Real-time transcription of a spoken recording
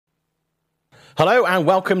Hello and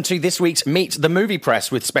welcome to this week's Meet the Movie Press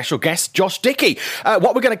with special guest Josh Dickey.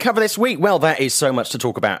 What we're going to cover this week, well, there is so much to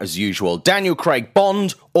talk about as usual. Daniel Craig,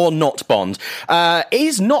 Bond or not Bond?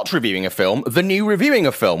 Is not reviewing a film the new reviewing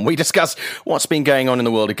a film? We discuss what's been going on in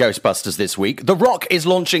the world of Ghostbusters this week. The Rock is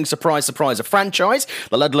launching, surprise, surprise, a franchise,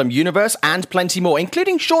 the Ludlum Universe, and plenty more,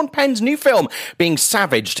 including Sean Penn's new film being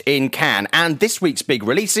savaged in Cannes. And this week's big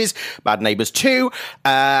releases, Bad Neighbours 2,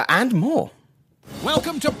 and more.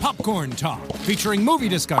 Welcome to Popcorn Talk, featuring movie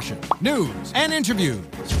discussion, news, and interviews.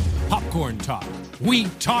 Popcorn Talk, we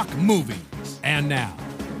talk movies. And now,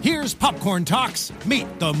 here's Popcorn Talk's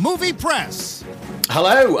Meet the Movie Press.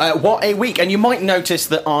 Hello, what a week. And you might notice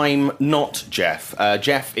that I'm not Jeff.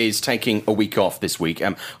 Jeff is taking a week off this week.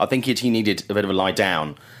 I think he needed a bit of a lie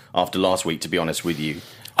down after last week, to be honest with you.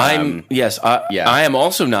 I am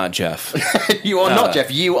also not Jeff. You are not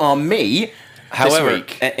Jeff, you are me. However,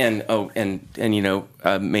 and you know,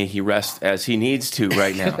 may he rest as he needs to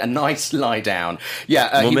right now. A nice lie down.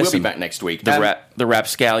 Yeah, he will be back next week. The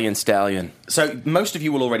rapscallion stallion. So most of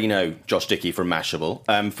you will already know Josh Dickey from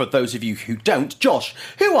Mashable. For those of you who don't, Josh,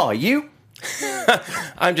 who are you?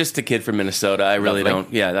 I'm just a kid from Minnesota. I really don't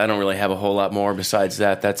really have a whole lot more besides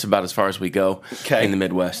that. That's about as far as we go in the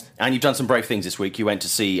Midwest. And you've done some brave things this week. You went to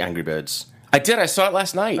see Angry Birds. I did. I saw it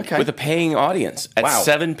last night with a paying audience at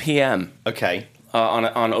 7 p.m. Okay.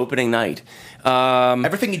 On opening night.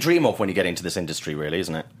 Everything you dream of when you get into this industry, really,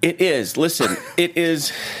 isn't it? It is. Listen, it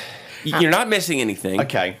is. You're not missing anything.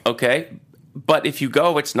 Okay. But if you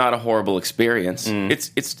go, it's not a horrible experience.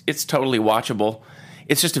 It's totally watchable.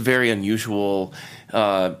 It's just a very unusual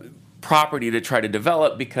property to try to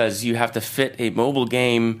develop because you have to fit a mobile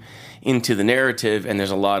game into the narrative, and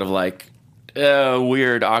there's a lot of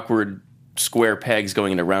weird, awkward square pegs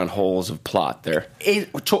going into round holes of plot there.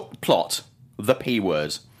 Plot, the P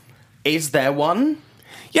word. Is there one?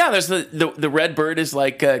 Yeah, there's the Red Bird is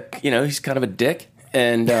he's kind of a dick,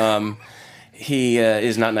 and he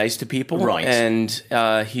is not nice to people. Right. And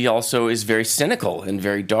he also is very cynical and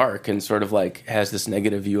very dark and sort of has this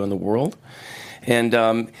negative view on the world.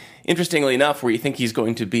 And interestingly enough, where you think he's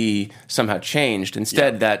going to be somehow changed,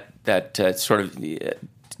 instead that sort of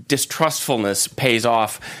distrustfulness pays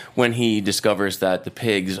off when he discovers that the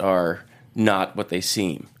pigs are not what they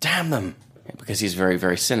seem. Damn them. Because he's very,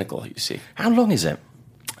 very cynical, you see. How long is it?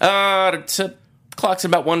 Clock's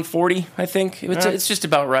about 1:40, I think. It's just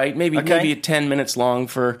about right. Maybe 10 minutes long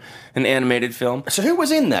for an animated film. So who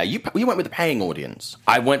was in there? You went with the paying audience.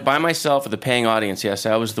 I went by myself with the paying audience, yes.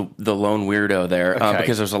 I was the lone weirdo there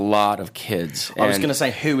because there's a lot of kids. I was going to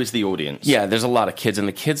say, who is the audience? Yeah, there's a lot of kids, and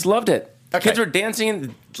the kids loved it. Kids were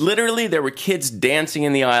dancing. Literally, there were kids dancing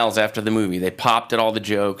in the aisles after the movie. They popped at all the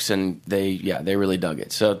jokes, and they really dug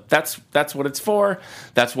it. So that's what it's for.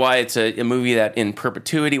 That's why it's a movie that in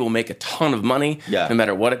perpetuity will make a ton of money, no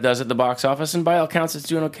matter what it does at the box office. And by all accounts, it's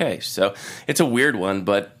doing okay. So it's a weird one,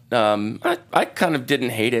 but I kind of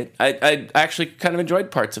didn't hate it. I actually kind of enjoyed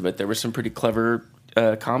parts of it. There were some pretty clever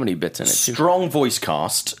comedy bits in it too. Strong voice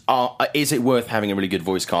cast. Is it worth having a really good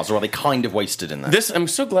voice cast, or are they kind of wasted in that? I'm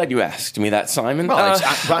so glad you asked me that, Simon. Well,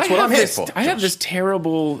 that's what I'm here for. I have this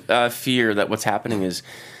terrible fear that what's happening is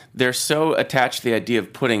they're so attached to the idea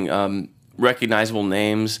of putting recognizable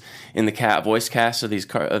names in the voice cast of these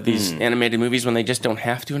animated movies when they just don't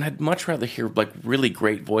have to. And I'd much rather hear really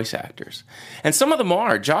great voice actors. And some of them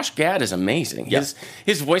are. Josh Gad is amazing. Yep.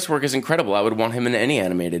 His voice work is incredible. I would want him in any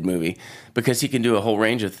animated movie because he can do a whole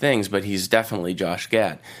range of things. But he's definitely Josh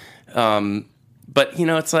Gad. But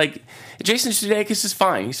it's like Jason Sudeikis is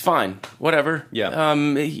fine. He's fine. Whatever. Yeah.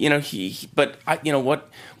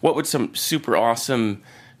 What would some super awesome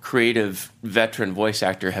creative veteran voice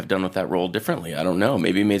actor have done with that role differently? I don't know.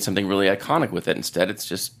 Maybe he made something really iconic with it. Instead, it's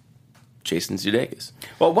just Jason Sudeikis.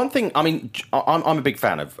 Well, one thing, I'm a big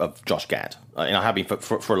fan of Josh Gad. I have been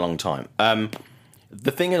for a long time. The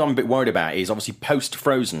thing that I'm a bit worried about is obviously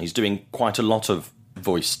post-Frozen, he's doing quite a lot of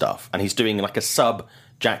voice stuff, and he's doing like a sub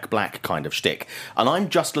Jack Black kind of shtick. And I'm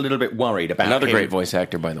just a little bit worried about Another great voice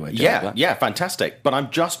actor, by the way. Jack Black. Yeah, fantastic. But I'm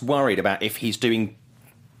just worried about if he's doing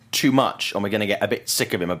too much and we're going to get a bit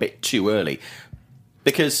sick of him a bit too early,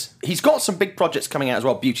 because he's got some big projects coming out as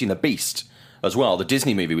well. Beauty and the Beast as well, the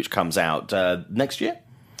Disney movie which comes out next year.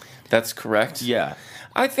 That's correct. Yeah,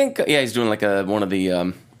 I think he's doing like one of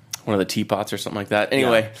the teapots or something like that.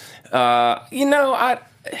 Anyway,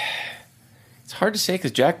 it's hard to say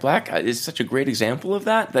because Jack Black is such a great example of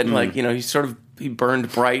that he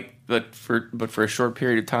burned bright but for a short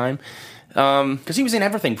period of time. Because he was in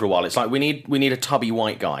everything for a while. It's like we need a tubby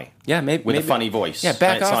white guy. Yeah, maybe a funny voice. Yeah,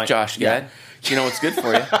 back off, Josh Gad. You know what's good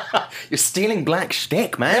for you. You're stealing Black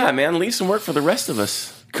shtick, man. Yeah, man. Leave some work for the rest of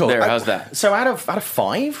us. Cool. There, how's that? So out of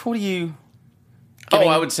 5, what are you? Oh,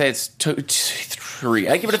 I would say it's 3.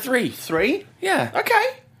 I give it a 3. 3? Yeah. Okay.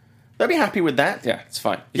 They'll be happy with that. Yeah, it's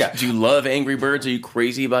fine. Yeah. Do you love Angry Birds? Are you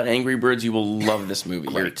crazy about Angry Birds? You will love this movie.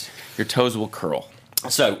 Great. Your toes will curl.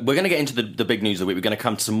 So we're going to get into the big news of the week. We're going to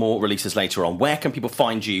come to some more releases later on. Where can people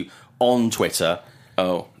find you on Twitter?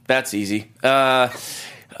 Oh, that's easy. As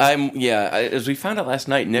we found out last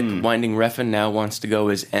night, Nick Winding Refn now wants to go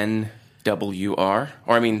as NWR. Or,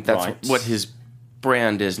 I mean, that's what his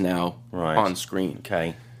brand is now on screen.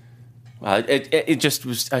 Okay. It just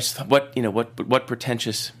was, I just thought, what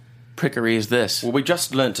pretentious prickery is this? Well, we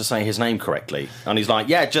just learnt to say his name correctly. And he's like,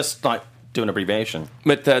 yeah, just like do an abbreviation.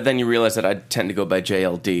 But then you realize that I tend to go by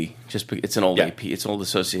JLD. It's an old AP. It's an old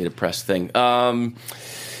Associated Press thing.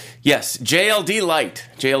 Yes, JLD Light.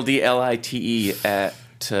 JLDLITE at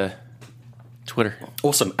Twitter.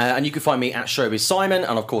 Awesome. And you can find me at Showbiz Simon.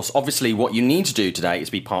 And of course, obviously, what you need to do today is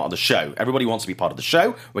be part of the show. Everybody wants to be part of the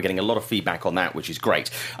show. We're getting a lot of feedback on that, which is great.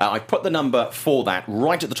 I put the number for that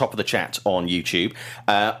right at the top of the chat on YouTube.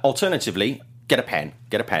 Alternatively, get a pen.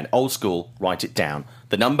 Old school, write it down.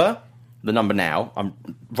 The number now,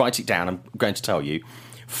 write it down. I'm going to tell you.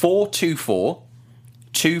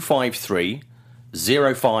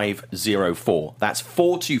 424-253-0504. That's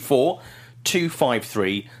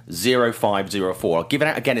 424-253-0504. I'll give it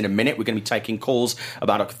out again in a minute. We're going to be taking calls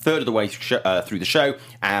about a third of the way through the show,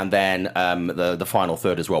 and then the final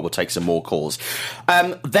third as well. We'll take some more calls.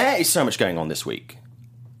 There is so much going on this week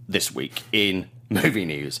in movie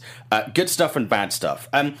news. Good stuff and bad stuff.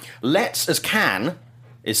 Let's As Can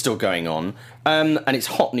is still going on, and it's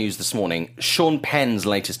hot news this morning. Sean Penn's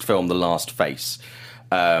latest film, The Last Face,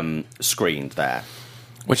 screened there.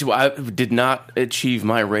 Which did not achieve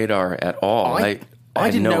my radar at all. I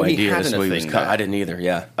had didn't no know he idea had this movie was anything cut. there. I didn't either,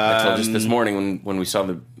 yeah. I told just this morning when we saw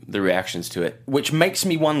the reactions to it. Which makes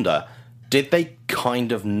me wonder, did they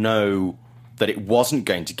kind of know that it wasn't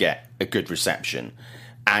going to get a good reception?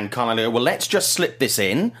 And kind of go, well, let's just slip this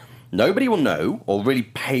in. Nobody will know or really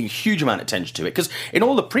pay a huge amount of attention to it. Because in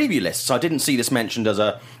all the preview lists, I didn't see this mentioned as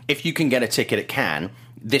if you can get a ticket at Cannes,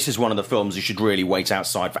 this is one of the films you should really wait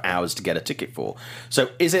outside for hours to get a ticket for.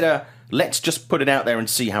 So is it let's just put it out there and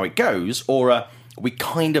see how it goes, or we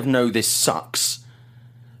kind of know this sucks,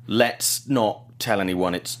 let's not tell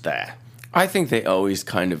anyone it's there? I think they always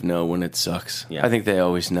kind of know when it sucks. Yeah. I think they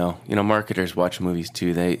always know. Marketers watch movies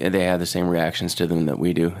too. They have the same reactions to them that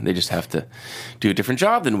we do. They just have to do a different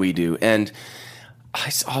job than we do. And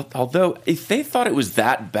although if they thought it was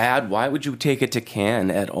that bad, why would you take it to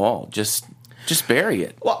Cannes at all? Just bury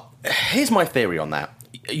it. Well, here's my theory on that.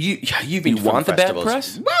 You've been to want film the festivals. bad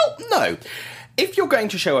press? Well, no. If you're going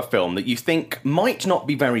to show a film that you think might not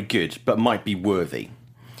be very good but might be worthy,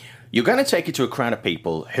 you're going to take it to a crowd of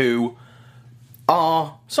people who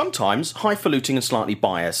are sometimes highfalutin and slightly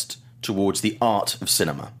biased towards the art of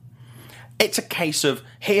cinema. It's a case of,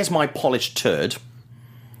 here's my polished turd.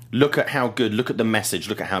 Look at how good, look at the message,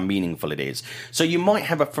 look at how meaningful it is. So you might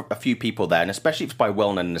have a few people there, and especially if it's by a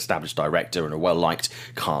well-known and established director and a well-liked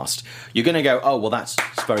cast, you're going to go, oh, well, that's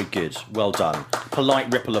very good, well done.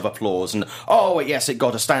 Polite ripple of applause, and, oh, yes, it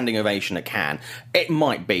got a standing ovation at Cannes. It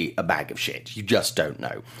might be a bag of shit. You just don't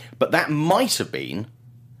know. But that might have been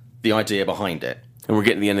the idea behind it. And we're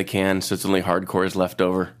getting to the end of Cannes, so it's only hardcores left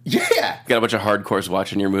over. Yeah. Got a bunch of hardcores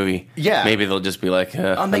watching your movie. Yeah. Maybe they'll just be like,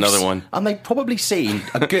 another one. And they've probably seen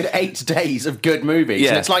a good 8 days of good movies. Yeah.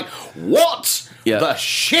 And it's like, what Yeah. the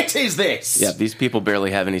shit is this? Yeah, these people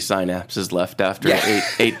barely have any synapses left after Yeah.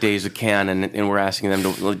 eight days of Cannes, and we're asking them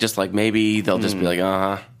to just like, maybe they'll just be like,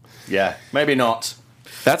 Yeah, maybe not.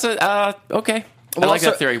 That's okay. Well, I like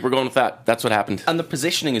also- that theory. We're going with that. That's what happened. And the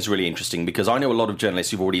positioning is really interesting because I know a lot of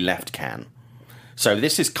journalists who've already left Cannes. So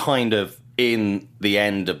this is kind of in the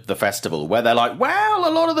end of the festival where they're like, well,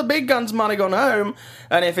 a lot of the big guns might have gone home.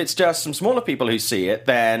 And if it's just some smaller people who see it,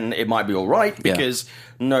 then it might be all right because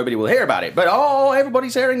nobody will hear about it. But,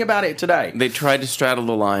 everybody's hearing about it today. They tried to straddle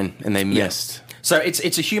the line, and they missed. So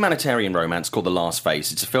it's a humanitarian romance called The Last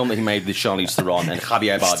Face. It's a film that he made with Charlize Theron and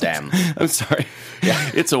Javier Bardem. I'm sorry.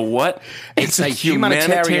 Yeah. It's a what? It's a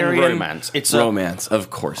humanitarian romance. It's a romance,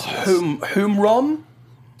 of course. It is. Whom rom?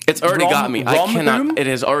 It's already got me. Rom-whom? It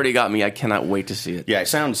has already got me. I cannot wait to see it. Yeah, it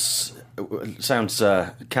sounds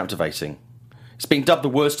captivating. It's been dubbed the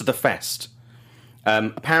worst of the fest.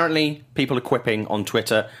 Apparently, people are quipping on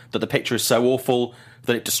Twitter that the picture is so awful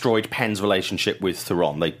that it destroyed Penn's relationship with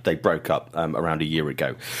Theron. They broke up around a year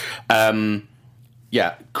ago.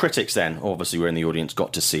 Yeah, critics then, obviously we're in the audience,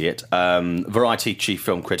 got to see it. Variety chief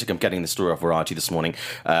film critic, I'm getting the story off Variety this morning,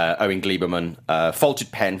 Owen Gleiberman, faulted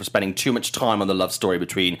Penn for spending too much time on the love story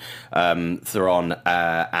between Theron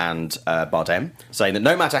and Bardem, saying that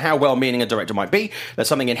no matter how well-meaning a director might be, there's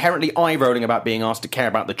something inherently eye-rolling about being asked to care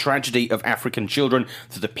about the tragedy of African children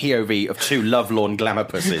through the POV of two lovelorn glamour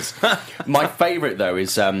pussies. My favourite, though,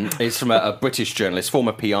 is from a British journalist,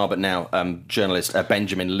 former PR but now journalist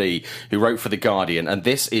Benjamin Lee, who wrote for The Guardian, and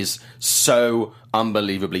this is so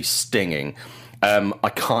unbelievably stinging.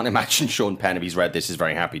 I can't imagine Sean Penn, if he's read this, is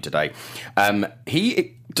very happy today.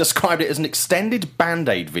 He described it as an extended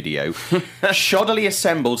Band-Aid video, shoddily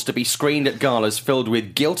assembled to be screened at galas filled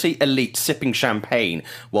with guilty elite sipping champagne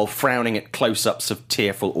while frowning at close-ups of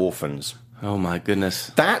tearful orphans. Oh, my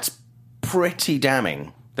goodness. That's pretty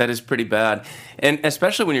damning. That is pretty bad. And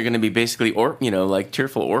especially when you're going to be basically, like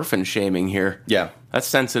tearful orphan shaming here. Yeah. That's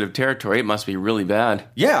sensitive territory. It must be really bad.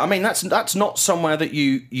 Yeah, I mean, that's not somewhere that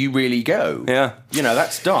you really go. Yeah.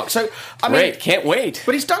 That's dark. So, Great, can't wait.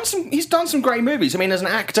 But he's done some great movies. I mean, as an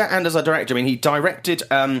actor and as a director. I mean, he directed,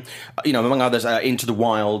 among others, Into the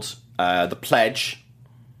Wild, The Pledge.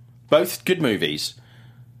 Both good movies.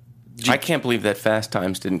 I can't believe that Fast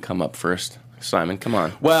Times didn't come up first. Simon, come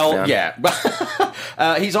on. Well, yeah.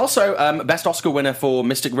 He's also Best Oscar winner for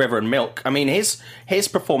Mystic River and Milk. I mean, his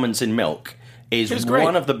performance in Milk is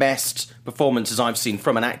one of the best performances I've seen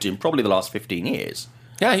from an actor in probably the last 15 years.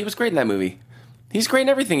 Yeah, he was great in that movie. He's great in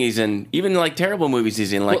everything he's in, even like terrible movies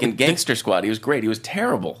he's in, like in Gangster Squad. He was great. He was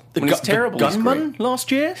terrible. The Gunman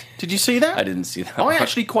last year? Did you see that? I didn't see that. I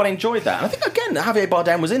actually quite enjoyed that. And I think, again, Javier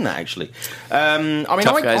Bardem was in that, actually.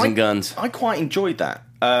 Tough Guys and Guns. I quite enjoyed that.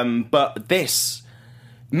 But this,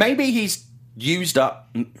 maybe he's used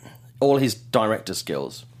up all his director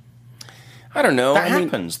skills. I don't know. That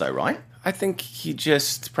happens, though, right? I think he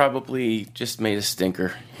probably made a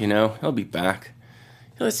stinker. He'll be back.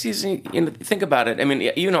 Think about it. I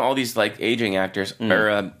mean, all these like aging actors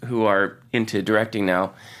who are into directing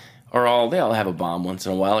now they all have a bomb once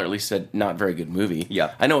in a while, or at least a not very good movie.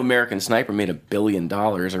 Yeah, I know American Sniper made $1 billion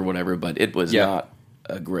or whatever, but it was not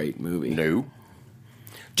a great movie. No.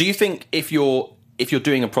 Do you think if you're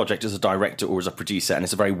doing a project as a director or as a producer, and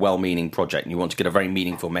it's a very well-meaning project, and you want to get a very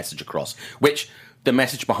meaningful message across, which the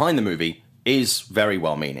message behind the movie is very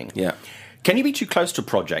well-meaning. Yeah. Can you be too close to a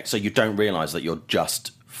project so you don't realise that you're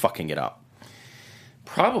just fucking it up?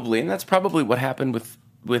 Probably, and that's probably what happened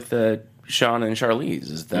with Sean and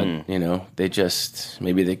Charlize, is that, they just,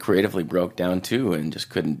 maybe they creatively broke down too and just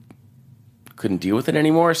couldn't deal with it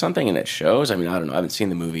anymore or something, and it shows. I mean, I don't know. I haven't seen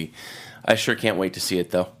the movie. I sure can't wait to see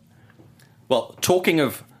it, though. Well, talking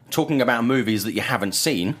about movies that you haven't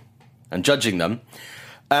seen and judging them,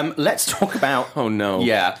 let's talk about... Oh, no.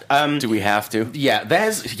 Yeah. Do we have to? Yeah,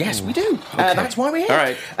 yes, we do. Okay. That's why we're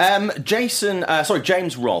here. All right.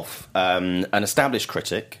 James Rolfe, an established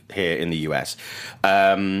critic here in the US,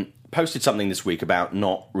 posted something this week about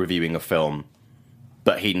not reviewing a film,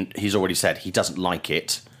 but he's already said he doesn't like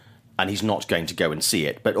it, and he's not going to go and see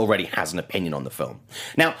it, but already has an opinion on the film.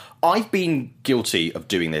 Now, I've been guilty of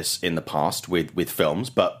doing this in the past with films,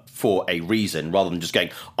 but for a reason, rather than just going,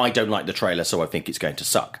 I don't like the trailer, so I think it's going to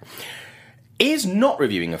suck. Is not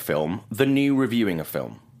reviewing a film the new reviewing a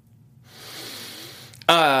film?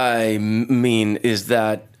 I mean, is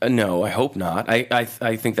that... No, I hope not. I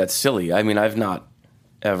think that's silly. I mean, I've not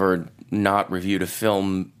ever not reviewed a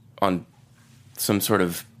film on some sort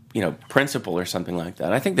of principle or something like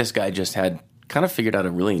that. I think this guy just had kind of figured out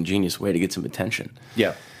a really ingenious way to get some attention.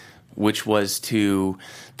 Yeah. Which was to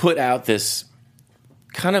put out this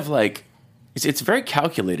kind of like, it's very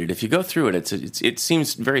calculated. If you go through it, it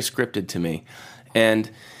seems very scripted to me.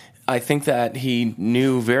 And I think that he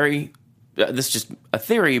knew this is just a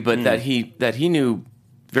theory, but that he knew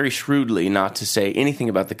very shrewdly not to say anything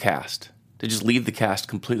about the cast, to just leave the cast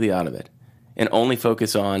completely out of it and only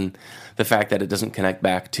focus on the fact that it doesn't connect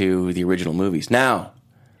back to the original movies. Now,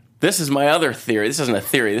 this is my other theory. This isn't a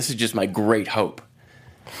theory. This is just my great hope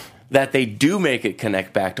that they do make it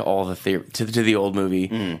connect back to all the to the old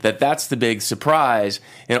movie. That's the big surprise,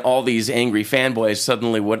 and all these angry fanboys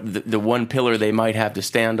suddenly what the one pillar they might have to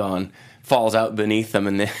stand on falls out beneath them,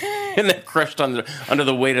 and they're crushed under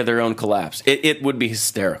the weight of their own collapse. It would be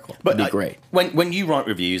hysterical. But it'd be great. When you write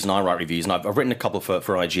reviews and I write reviews, and I've written a couple for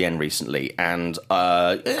IGN recently, and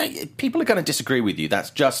people are going to disagree with you. That's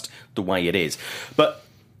just the way it is. But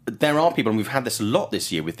there are people, and we've had this a lot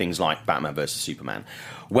this year with things like Batman vs. Superman,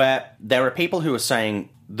 where there are people who are saying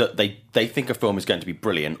that they think a film is going to be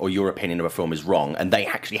brilliant, or your opinion of a film is wrong, and they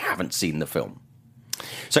actually haven't seen the film.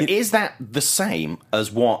 So is that the same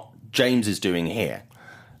as what James is doing here?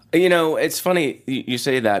 You know, it's funny you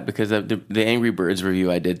say that because the Angry Birds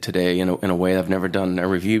review I did today, in a way I've never done a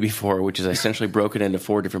review before, which is I essentially broke it into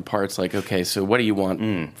 4 different parts. Like, okay, so what do you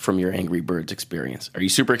want from your Angry Birds experience? Are you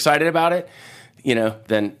super excited about it?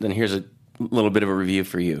 Then here's a little bit of a review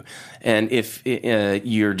for you. And if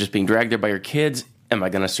you're just being dragged there by your kids, am I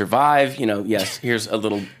going to survive? Yes, here's a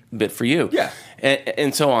little bit for you. Yeah.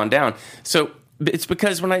 And so on down. So it's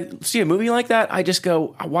because when I see a movie like that, I just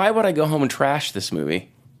go, why would I go home and trash this movie?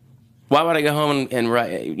 Why would I go home and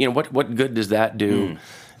write? What good does that do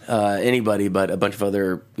anybody but a bunch of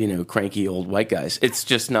other, cranky old white guys? It's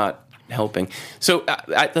just not helping. So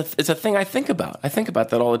it's a thing I think about. I think about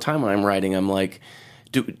that all the time when I'm writing. I'm like,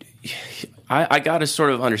 I got to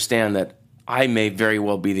sort of understand that I may very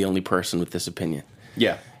well be the only person with this opinion.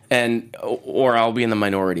 Yeah. Or I'll be in the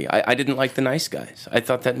minority. I didn't like The Nice Guys. I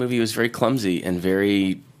thought that movie was very clumsy and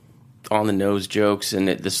very on-the-nose jokes, and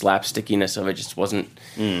the slapstickiness of it just wasn't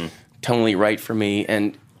tonally right for me.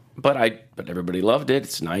 But everybody loved it.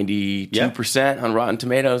 It's 92% on Rotten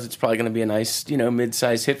Tomatoes. It's probably going to be a nice,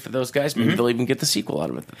 mid-sized hit for those guys. Maybe they'll even get the sequel out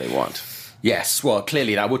of it that they want. Yes, well,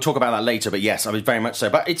 clearly that. We'll talk about that later, but yes, I mean, very much so.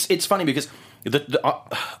 But it's funny because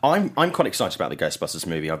I'm quite excited about the Ghostbusters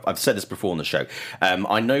movie. I've said this before on the show.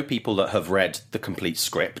 I know people that have read the complete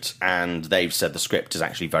script, and they've said the script is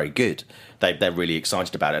actually very good. They're really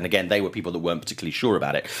excited about it. And again, they were people that weren't particularly sure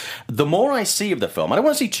about it. The more I see of the film, I don't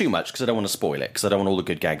want to see too much because I don't want to spoil it, because I don't want all the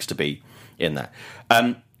good gags to be in there.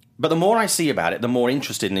 But the more I see about it, the more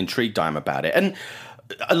interested and intrigued I am about it. And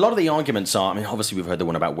a lot of the arguments are, I mean, obviously we've heard the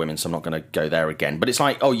one about women, so I'm not going to go there again. But it's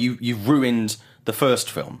like, oh, you've ruined the first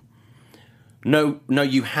film. No,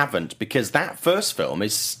 you haven't, because that first film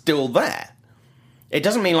is still there. It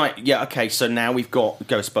doesn't mean like, yeah, okay, so now we've got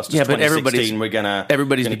Ghostbusters 2016,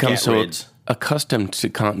 everybody's become so accustomed to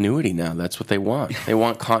continuity now. That's what they want. They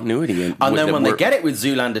want continuity. And then when they get it with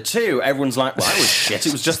Zoolander 2, everyone's like, well, that was shit.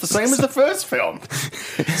 It was just the same as the first film.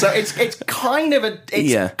 So it's kind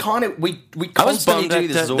of we constantly do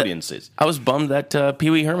this as audiences. I was bummed that Pee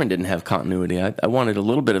Wee Herman didn't have continuity. I wanted a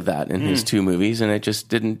little bit of that in his 2 movies, and it just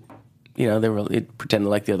didn't. It pretended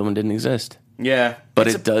like the other one didn't exist. Yeah. But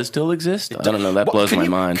it does still exist? I don't know. That blows my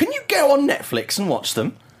mind. Can you go on Netflix and watch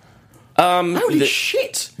them? Holy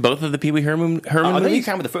shit! Both of the Pee Wee Herman movies? I think you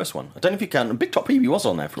can with the first one. I don't know if you can. Big Top Pee Wee was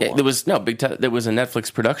on there for a while. There was a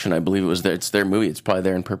Netflix production. I believe it's their movie. It's probably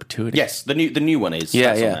there in perpetuity. Yes, the new one is.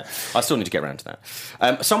 Yeah, yeah. I still need to get around to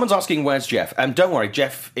that. Someone's asking, where's Jeff? Don't worry,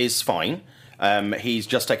 Jeff is fine. He's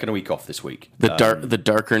just taken a week off this week. The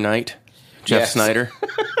Darker Knight, Jeff Snyder.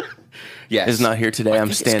 Yes. Is not here today.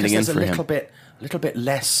 I'm standing in for him. A little bit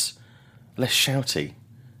less shouty.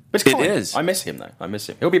 But it's fine. It is. I miss him, though. I miss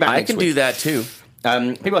him. He'll be back next week. I can do that, too.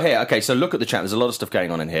 People are here. Okay, so look at the chat. There's a lot of stuff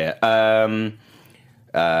going on in here.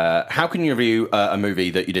 How can you review a movie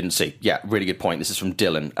that you didn't see? Yeah, really good point. This is from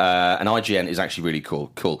Dylan. And IGN is actually really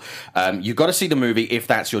cool. You've got to see the movie if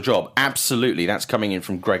that's your job. Absolutely. That's coming in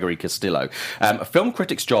from Gregory Castillo. A film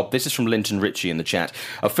critic's job, this is from Linton Ritchie in the chat.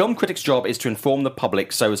 A film critic's job is to inform the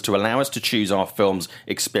public so as to allow us to choose our film's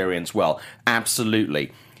experience well.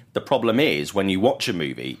 Absolutely. The problem is when you watch a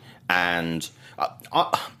movie and...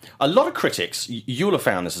 a lot of critics, you'll have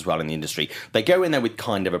found this as well in the industry, they go in there with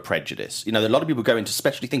kind of a prejudice. A lot of people go into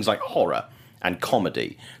especially things like horror and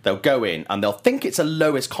comedy. They'll go in and they'll think it's a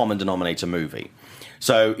lowest common denominator movie.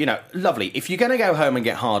 So, lovely. If you're going to go home and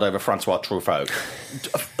get hard over Francois Truffaut,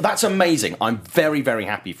 that's amazing. I'm very, very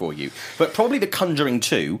happy for you. But probably The Conjuring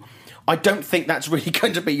 2... I don't think that's really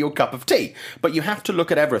going to be your cup of tea. But you have to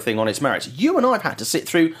look at everything on its merits. You and I have had to sit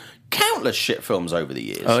through countless shit films over the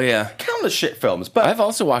years. Oh, yeah. Countless shit films. But I've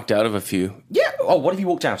also walked out of a few. Yeah. Oh, what have you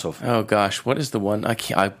walked out of? Oh, gosh. What is the one? I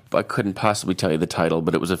couldn't possibly tell you the title,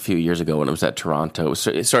 but it was a few years ago when it was at Toronto. It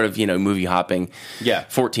was sort of, movie hopping. Yeah.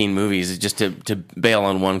 14 movies just to bail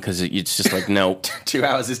on one because it's just like, no. 2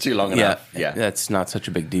 hours is too long enough. Yeah. That's not such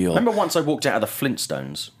a big deal. Remember once I walked out of the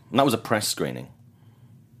Flintstones, and that was a press screening.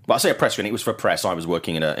 Well, I say a press screening. It was for press. I was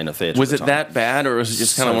working in a theatre. Was it that bad, or was it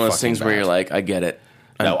just kind of one of those things where you're like, I get it?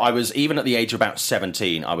 No, I was, even at the age of about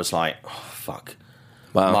 17, I was like, oh, fuck.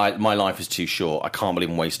 Wow. My life is too short. I can't believe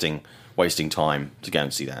I'm wasting time to go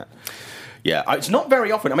and see that. Yeah, it's not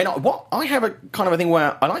very often. I mean, I have a kind of a thing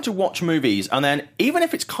where I like to watch movies, and then even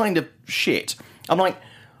if it's kind of shit, I'm like,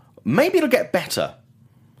 maybe it'll get better.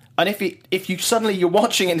 And if you suddenly you're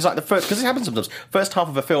watching it, and it's like the first, because it happens sometimes, first half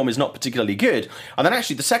of a film is not particularly good, and then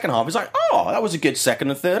actually the second half is like, oh, that was a good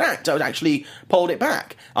second and third act. I actually pulled it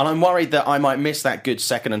back. And I'm worried that I might miss that good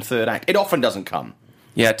second and third act. It often doesn't come.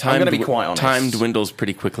 Yeah, I'm going to be quite honest. Time dwindles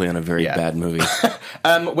pretty quickly on a very bad movie.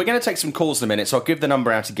 We're going to take some calls in a minute, so I'll give the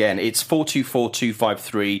number out again. It's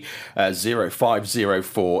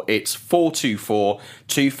 424-253-0504. It's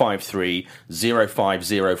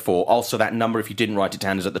 424-253-0504. Also, that number, if you didn't write it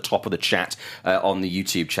down, is at the top of the chat on the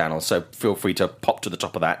YouTube channel, so feel free to pop to the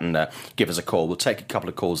top of that and give us a call. We'll take a couple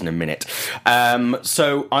of calls in a minute.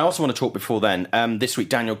 So I also want to talk before then. This week,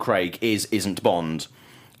 Daniel Craig isn't Bond.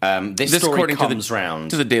 This story according comes round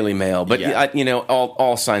to the Daily Mail, but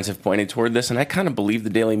all signs have pointed toward this, and I kind of believe the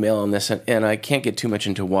Daily Mail on this, and I can't get too much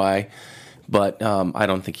into why, but I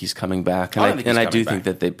don't think he's coming back, and I do think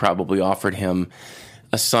that they probably offered him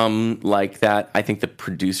a sum like that. I think the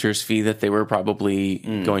producer's fee that they were probably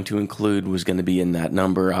going to include was going to be in that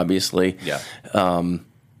number, obviously. Yeah.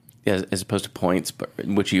 As opposed to points, but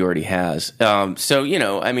which he already has.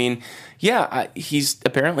 He's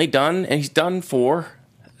apparently done, and he's done 4.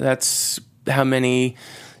 That's how many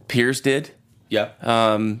Pierce did. Yeah.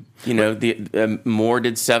 Moore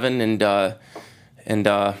did 7, and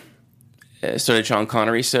so did Sean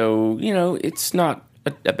Connery. So it's not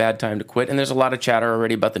a bad time to quit. And there's a lot of chatter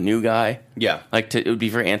already about the new guy. Yeah. It would be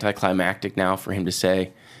very anticlimactic now for him to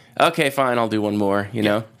say, "Okay, fine, I'll do one more." You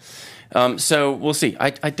know. So we'll see.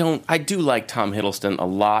 I do like Tom Hiddleston a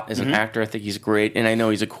lot as an actor. I think he's great, and I know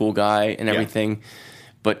he's a cool guy and everything. Yeah.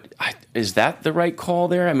 But is that the right call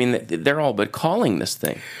there? I mean, they're all but calling this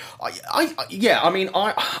thing. I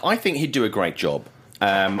think he'd do a great job.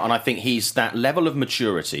 And I think he's that level of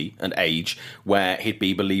maturity and age where he'd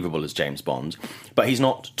be believable as James Bond. But he's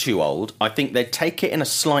not too old. I think they'd take it in a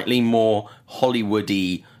slightly more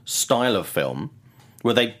Hollywoody style of film,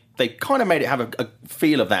 where they kind of made it have a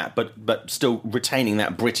feel of that, but still retaining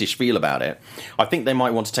that British feel about it. I think they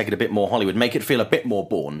might want to take it a bit more Hollywood, make it feel a bit more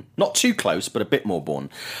Bourne. Not too close, but a bit more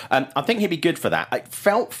Bourne. I think he'd be good for that. It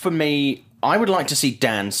felt for me, I would like to see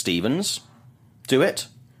Dan Stevens do it.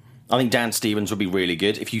 I think Dan Stevens would be really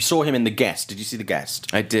good. If you saw him in The Guest, did you see The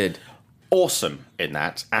Guest? I did. Awesome in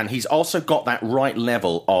that. And he's also got that right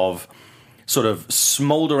level of sort of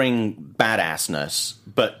smouldering badassness,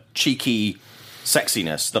 but cheeky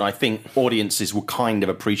sexiness that I think audiences will kind of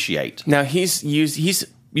appreciate. Now he's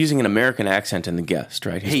using an American accent in The Guest,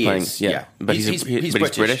 right? He's playing, yeah. But he's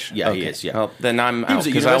British. Yeah, okay. He is. Yeah. Well, then I'm out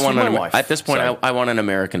because at this point I want an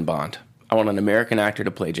American Bond. I want an American actor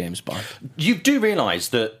to play James Bond. You do realise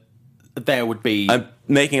that there would be. I'm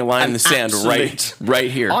making a line in the sand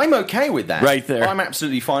right here. I'm okay with that. Right there. I'm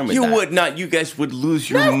absolutely fine with that. You would not. You guys would lose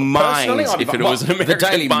your minds if it was an American The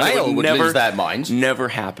Daily Bond. Mail would lose their minds. Never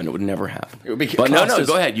happen. It would never happen. It would be but no,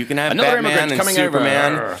 go ahead. You can have Batman and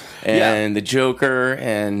Superman and the Joker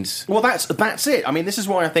and. Well, that's it. I mean, this is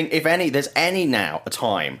why I think if there's a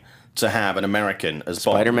time to have an American as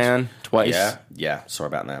Spider-Man twice. Yeah. Sorry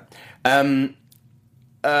about that.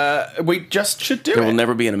 We just should do it. There will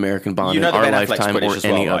never be an American Bond in our lifetime or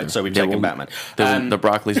any other. So we've taken Batman. The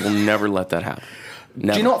Broccoli's will never let that happen.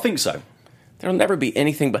 Never. Do you not think so? There'll never be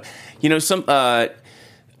anything but some. Do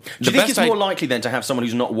you think it's more likely then to have someone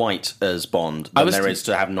who's not white as Bond than there is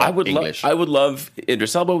to have not English? I would love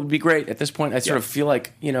Idris Elba would be great. At this point, I sort of feel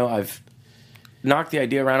like I've knocked the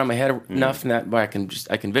idea around in my head enough, and that I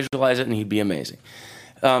can visualize it, and he'd be amazing.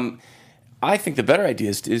 I think the better idea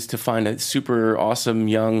is to find a super awesome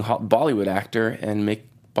young Bollywood actor and make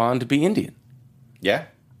Bond be Indian. Yeah,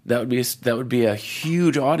 that would be a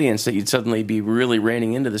huge audience that you'd suddenly be really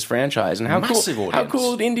reining into this franchise. And how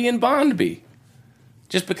cool would Indian Bond be?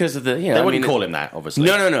 Just because of the they wouldn't call him that, obviously.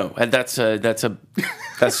 No. That's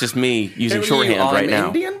just me using shorthand right now.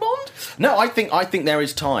 Indian Bond? No, I think there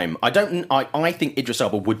is time. I think Idris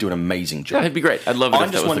Elba would do an amazing job. Yeah, it'd be great. I'd love it.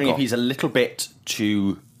 I'm just wondering if he's a little bit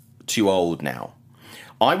too old now.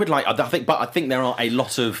 I think there are a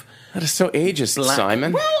lot of. That is so ageist,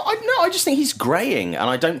 Simon. Well, I just think he's greying, and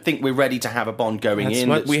I don't think we're ready to have a Bond going in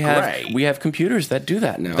that's grey. We have computers that do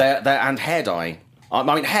that now. And hair dye.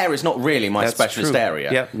 I mean, hair is not really my specialist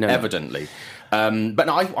area, yep, no. Evidently. But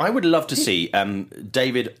no, I would love to see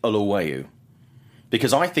David Oyelowo,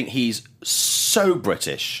 because I think he's so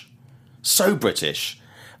British.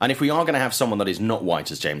 And if we are going to have someone that is not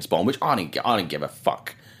white as James Bond, which I don't give a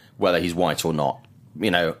fuck whether he's white or not,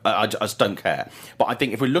 I just don't care. But I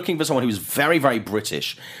think if we're looking for someone who's very, very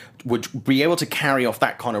British, would be able to carry off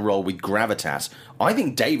that kind of role with gravitas, I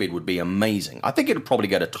think David would be amazing. I think it would probably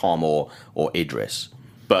go to Tom or Idris.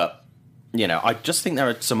 But, I just think there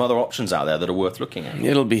are some other options out there that are worth looking at.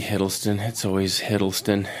 It'll be Hiddleston. It's always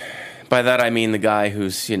Hiddleston. By that I mean the guy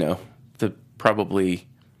who's, probably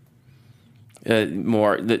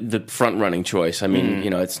more the front running choice. I mean,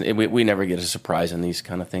 we never get a surprise in these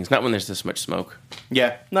kind of things. Not when there's this much smoke.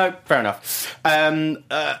 Yeah, no, fair enough.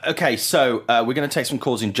 Okay, so we're going to take some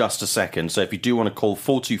calls in just a second. So if you do want to call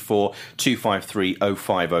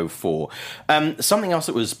 424-253-0504. Something else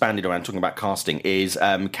that was bandied around talking about casting is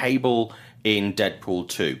Cable in Deadpool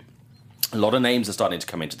 2. A lot of names are starting to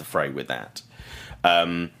come into the fray with that.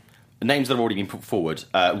 Names that have already been put forward: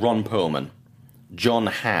 Ron Perlman, John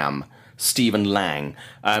Hamm, Stephen Lang.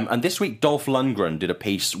 And this week, Dolph Lundgren did a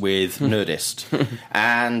piece with Nerdist.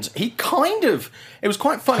 And it was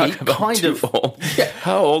quite funny. Old. Yeah.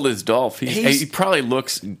 How old is Dolph? He probably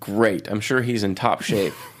looks great. I'm sure he's in top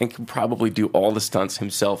shape and can probably do all the stunts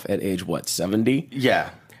himself at age, 70?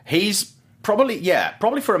 Yeah. He's probably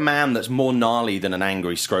for a man that's more gnarly than an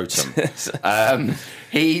angry scrotum.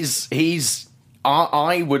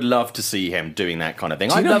 I would love to see him doing that kind of thing.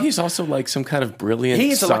 He's also like some kind of brilliant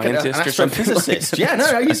scientist like an or something.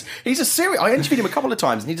 Astrophysicist. He's a serious. I interviewed him a couple of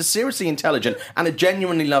times, and he's a seriously intelligent and a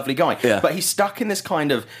genuinely lovely guy. Yeah. But he's stuck in this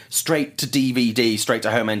kind of straight to DVD, straight to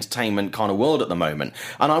home entertainment kind of world at the moment.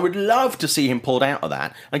 And I would love to see him pulled out of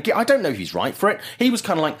that. And I don't know if he's right for it. He was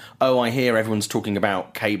kind of like, I hear everyone's talking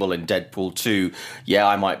about Cable in Deadpool 2. Yeah,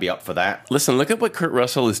 I might be up for that. Listen, look at what Kurt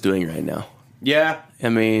Russell is doing right now. Yeah. I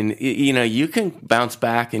mean, you can bounce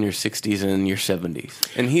back in your 60s and your 70s.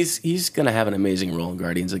 And he's going to have an amazing role in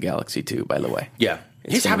Guardians of the Galaxy too, by the way. Yeah.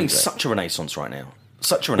 He's having such a renaissance right now.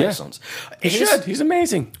 Such a renaissance. Yeah. He's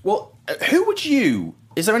amazing. Well,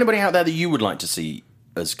 is there anybody out there that you would like to see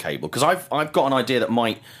as Cable? Because I've got an idea that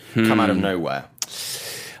might come out of nowhere.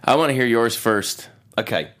 I want to hear yours first.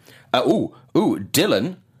 Okay.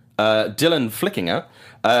 Dylan Flickinger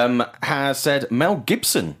has said Mel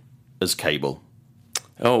Gibson as Cable.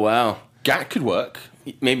 Oh, wow. That could work.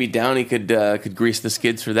 Maybe Downey could grease the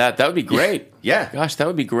skids for that. That would be great. Yeah. Gosh, that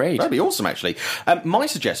would be great. That'd be awesome, actually. My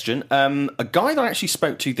suggestion, a guy that I actually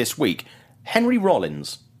spoke to this week, Henry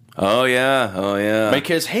Rollins. Oh, yeah.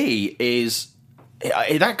 Because he is...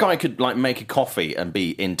 That guy could make a coffee and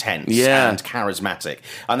be intense and charismatic.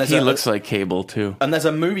 And he looks like Cable too. And there's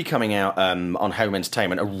a movie coming out on home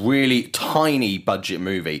entertainment, a really tiny budget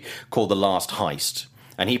movie called The Last Heist.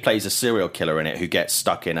 And he plays a serial killer in it who gets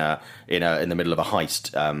stuck in the middle of a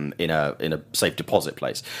heist in a safe deposit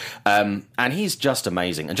place. And he's just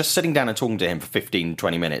amazing. And just sitting down and talking to him for 15,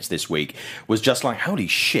 20 minutes this week was just like, holy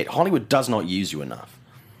shit, Hollywood does not use you enough.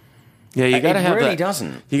 Yeah, you got to have that. It really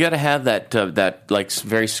doesn't. You got to have that like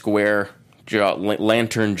very square jaw,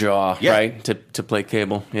 lantern jaw, right, to play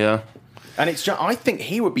Cable. Yeah. And I think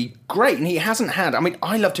he would be great, and he hasn't had... I mean,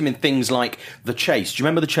 I loved him in things like The Chase. Do you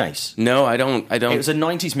remember The Chase? No, I don't. It was a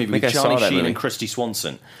 90s movie with Charlie Sheen and Christy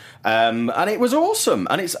Swanson. And it was awesome,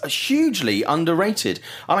 and it's hugely underrated.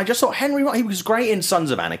 And I just thought he was great in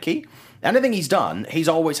Sons of Anarchy. Anything he's done, he's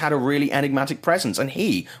always had a really enigmatic presence, and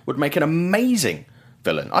he would make an amazing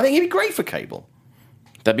villain. I think he'd be great for Cable.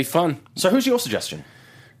 That'd be fun. So who's your suggestion?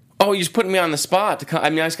 Oh, you're just putting me on the spot.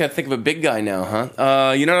 I just got to think of a big guy now,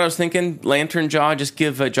 huh? You know what I was thinking? Lantern Jaw. Just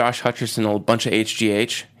give Josh Hutcherson a bunch of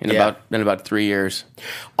HGH in about 3 years.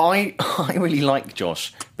 I really like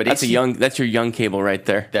Josh, but that's your young Cable right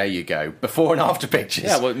there. There you go. Before and after pictures.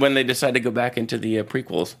 Yeah, when they decide to go back into the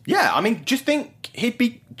prequels. Yeah, I mean, do you think he'd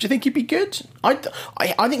be good? I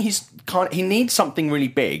think he needs something really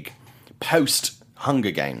big post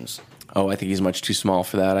Hunger Games. Oh, I think he's much too small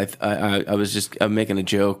for that. I'm making a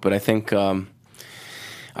joke, but I think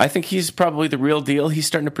he's probably the real deal. He's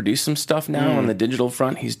starting to produce some stuff now on the digital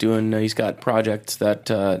front. He's got projects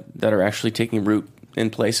that are actually taking root in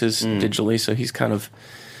places digitally. So he's kind of,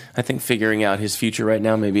 I think, figuring out his future right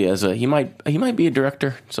now. Maybe he might be a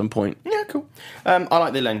director at some point. Yeah, cool. I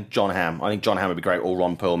like the name John Hamm. I think John Hamm would be great, or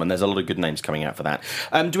Ron Perlman. There's a lot of good names coming out for that.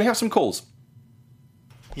 Do we have some calls?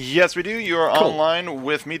 Yes, we do. You are online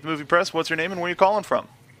with Meet the Movie Press. What's your name and where are you calling from?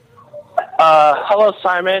 Hello,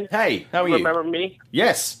 Simon. Hey, how are you? Remember me?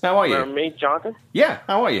 Yes, how are you? Remember me, Jonathan? Yeah,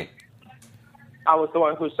 how are you? I was the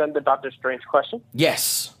one who sent the Doctor Strange question.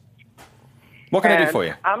 Yes. What can I do for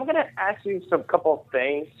you? I'm going to ask you some couple of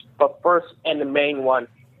things, but first, and the main one,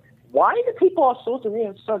 why do people on social media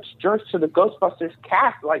have such jerks to the Ghostbusters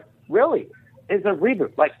cast? Like, really? It's a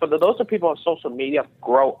reboot. Like, for those of people on social media,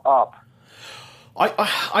 grow up.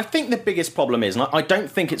 I think the biggest problem is, and I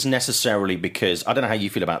don't think it's necessarily because, I don't know how you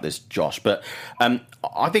feel about this, Josh, but I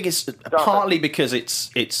think it's partly because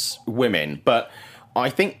it's women, but I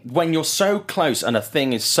think when you're so close and a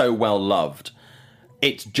thing is so well loved,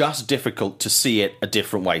 it's just difficult to see it a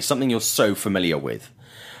different way, something you're so familiar with.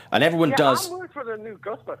 And everyone does... I'm rooting for the new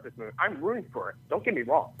Ghostbusters movie. I'm rooting for it. Don't get me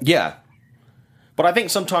wrong. Yeah. But I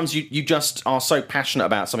think sometimes you just are so passionate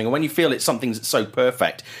about something, and when you feel it's something that's so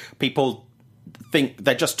perfect, people think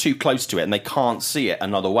they're just too close to it and they can't see it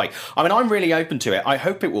another way. I mean, I'm really open to it. I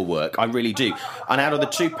hope it will work. I really do. And out of the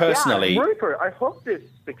two, personally... Yeah, I hope this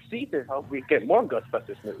succeeds and hope we get more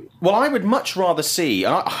Ghostbusters movies. Well, I would much rather see...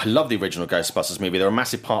 I love the original Ghostbusters movie. They're a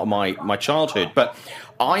massive part of my childhood. But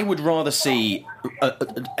I would rather see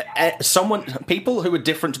people who are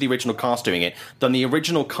different to the original cast doing it than the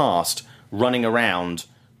original cast running around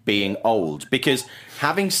being old, because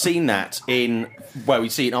having seen that we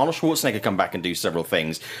see Arnold Schwarzenegger come back and do several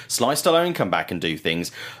things, Sly Stallone come back and do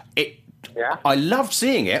things, I love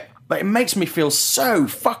seeing it, but it makes me feel so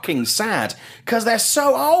fucking sad because they're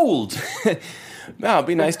so old. No, it'd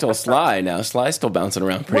be nice to Sly now. Sly's still bouncing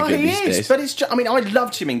around pretty good these days. But it's just, I mean, I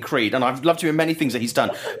loved him in Creed, and I've loved him in many things that he's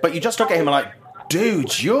done, but you just look at him and like,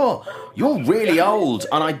 dude, you're really old.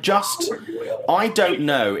 And I don't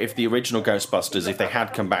know if the original Ghostbusters, if they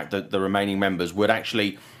had come back, the remaining members would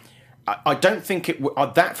actually... I don't think it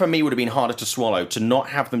that for me would have been harder to swallow, to not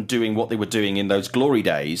have them doing what they were doing in those glory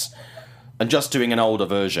days and just doing an older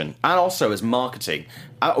version. And also as marketing,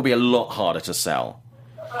 that would be a lot harder to sell.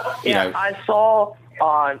 I saw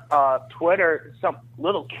on Twitter some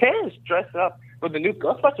little kids dressed up with the new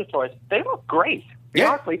Ghostbusters toys. They look great.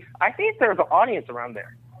 Honestly, I think there's an audience around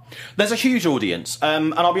there. There's a huge audience,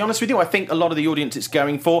 and I'll be honest with you, I think a lot of the audience it's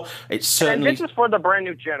going for, it's certainly... And this is for the brand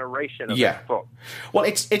new generation of this book. Well,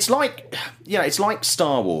 it's like, it's like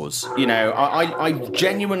Star Wars. I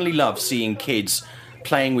genuinely love seeing kids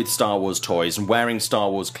playing with Star Wars toys and wearing Star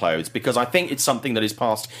Wars clothes, because I think it's something that is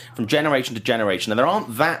passed from generation to generation, and there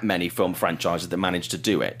aren't that many film franchises that manage to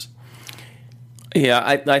do it. Yeah,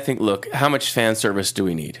 I think, look, how much fan service do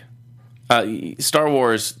we need? Star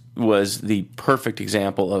Wars was the perfect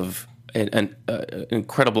example of an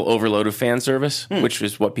incredible overload of fan service, which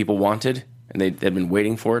is what people wanted, and they'd been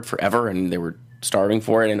waiting for it forever, and they were starving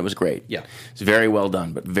for it, and it was great. Yeah, it's very well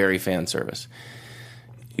done, but very fan service.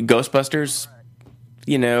 Ghostbusters,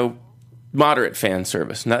 moderate fan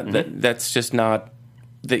service. That's just not.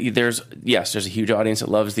 There's a huge audience that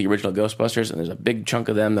loves the original Ghostbusters, and there's a big chunk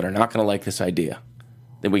of them that are not going to like this idea.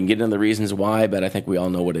 Then we can get into the reasons why, but I think we all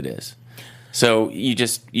know what it is. So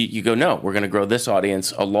you go, no, we're going to grow this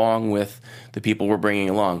audience along with the people we're bringing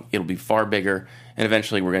along. It'll be far bigger, and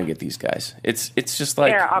eventually we're going to get these guys. It's just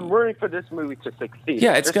like... Yeah, I'm rooting for this movie to succeed.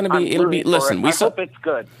 Yeah, it's going to be... It'll be... Listen, I hope it's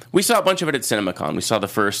good. We saw a bunch of it at CinemaCon. We saw the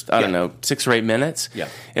first, 6 or 8 minutes. Yeah.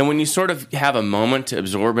 And when you sort of have a moment to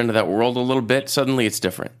absorb into that world a little bit, suddenly it's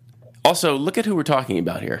different. Also, look at who we're talking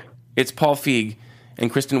about here. It's Paul Feig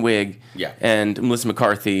and Kristen Wiig and Melissa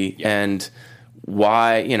McCarthy and...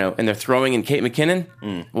 Why, and they're throwing in Kate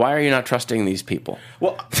McKinnon. Why are you not trusting these people?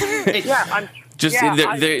 Well, I'm just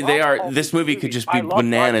they are. This movie could just be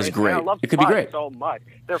bananas great. It could be great. So much.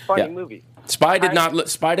 They're funny movies. Spy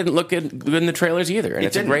didn't look good in the trailers either, and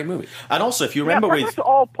it's a great movie. And also, if you remember, with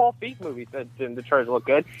all Paul Feig movies, the trailers look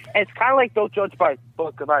good. And it's kind of like don't judge by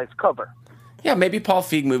book by its cover. Yeah, maybe Paul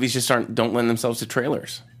Feig movies just don't lend themselves to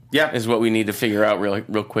trailers. Yeah, is what we need to figure out real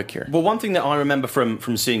quick here. Well, one thing that I remember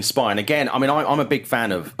from seeing Spy, and again, I mean, I'm a big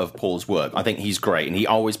fan of Paul's work. I think he's great, and he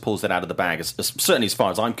always pulls that out of the bag, certainly as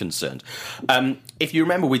far as I'm concerned. If you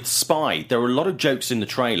remember with Spy, there were a lot of jokes in the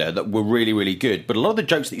trailer that were really, really good, but a lot of the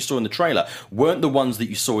jokes that you saw in the trailer weren't the ones that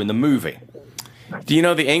you saw in the movie. Do you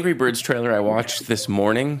know the Angry Birds trailer I watched this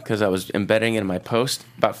morning, because I was embedding it in my post,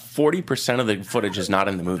 about 40% of the footage is not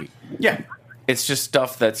in the movie. Yeah. It's just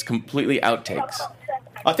stuff that's completely outtakes.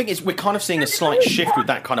 I think we're kind of seeing a slight shift with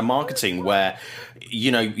that kind of marketing where,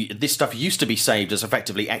 this stuff used to be saved as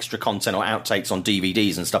effectively extra content or outtakes on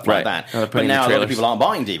DVDs and stuff like that. But now a lot of people aren't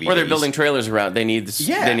buying DVDs. Or they're building trailers around. They need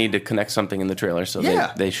to connect something in the trailer, so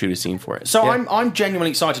they shoot a scene for it. So I'm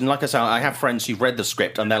genuinely excited. And like I said, I have friends who've read the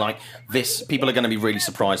script and they're like, people are going to be really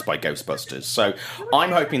surprised by Ghostbusters. So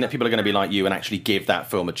I'm hoping that people are going to be like you and actually give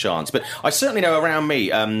that film a chance. But I certainly know around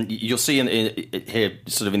me, you'll see here,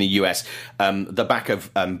 sort of in the US, the back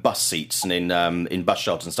of bus seats and in bus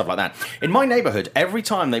shelters and stuff like that. In my neighborhood, every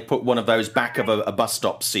time they put one of those back of a bus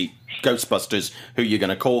stop seat, Ghostbusters, who you're going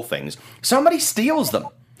to call things, somebody steals them.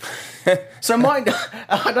 So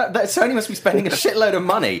Sony must be spending a shitload of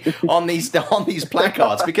money on these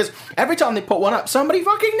placards, because every time they put one up, somebody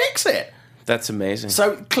fucking nicks it. That's amazing.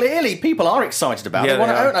 So clearly people are excited about it. They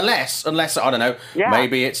want to own, unless I don't know,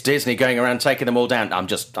 maybe it's Disney going around taking them all down. I'm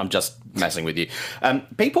just messing with you.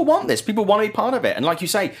 People want this. People want to be part of it. And like you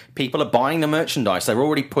say, people are buying the merchandise. They're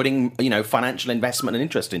already putting, financial investment and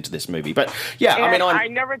interest into this movie. But yeah,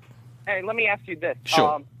 Hey, let me ask you this.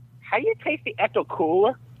 Sure. How do you taste the Ecto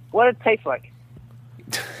Cooler? What does it taste like?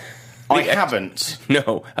 I haven't.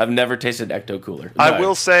 No, I've never tasted Ecto Cooler. I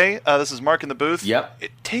will say, this is Mark in the booth. Yep.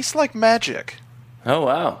 It tastes like magic. Oh,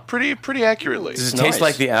 wow. Pretty accurately. Does it Nice. taste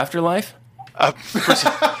like the afterlife?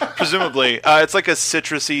 Presumably. It's like a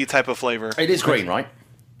citrusy type of flavor. It is green, right?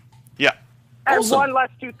 Yeah. And Awesome. one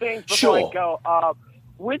last two things before Sure. I go.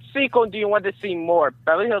 Which sequel do you want to see more,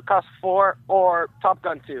 Beverly Hills Cop 4 or Top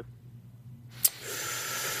Gun 2?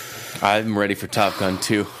 I'm ready for Top Gun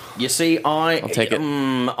 2. You see, I'll take it.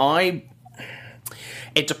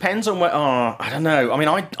 It depends on where. I don't know. I mean,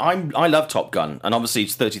 I love Top Gun, and obviously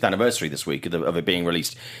it's 30th anniversary this week of it being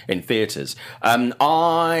released in theaters.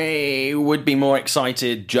 I would be more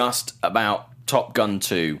excited just about Top Gun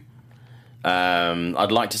 2.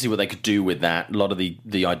 I'd like to see what they could do with that. A lot of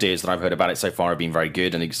the ideas that I've heard about it so far have been very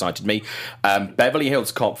good and excited me. Beverly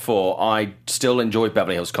Hills Cop 4, I still enjoyed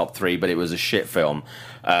Beverly Hills Cop 3, but it was a shit film.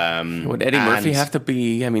 Would Eddie Murphy have to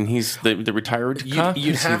be? I mean, he's the retired cop.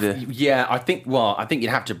 You'd have, yeah. I think you'd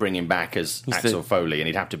have to bring him back as Axel Foley, and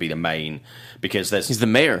he'd have to be the main because He's the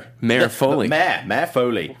mayor, Mayor Foley. Mayor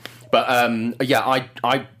Foley. But yeah,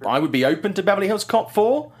 I would be open to Beverly Hills Cop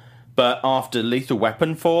 4, but after Lethal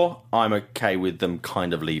Weapon 4, I'm okay with them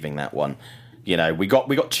kind of leaving that one. You know, we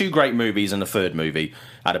got two great movies and a third movie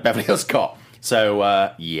out of Beverly Hills Cop.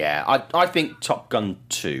 So, yeah, I think Top Gun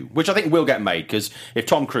 2, which I think will get made, because if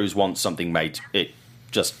Tom Cruise wants something made, it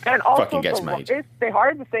just And also, fucking gets made. they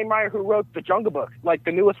hired the same writer who wrote The Jungle Book, like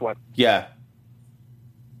the newest one. Yeah.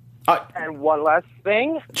 And one last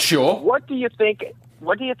thing. Sure. What do you think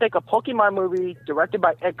a Pokemon movie directed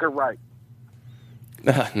by Edgar Wright?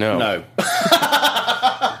 No. No.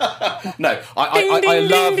 No.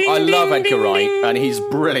 I love Edgar Wright, and he's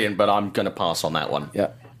brilliant, but I'm going to pass on that one. Yeah.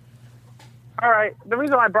 All right. The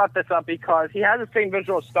reason I brought this up because he has the same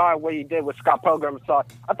visual style what he did with Scott Pilgrim. So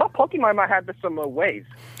I thought Pokemon might have similar ways.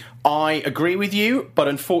 I agree with you, but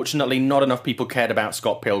unfortunately not enough people cared about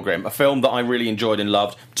Scott Pilgrim, a film that I really enjoyed and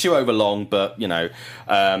loved. Too overlong, but, you know,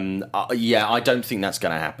 yeah, I don't think that's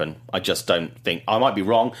going to happen. I just don't think. I might be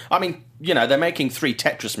wrong. I mean, you know, they're making 3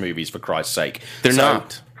 Tetris movies, for Christ's sake. They're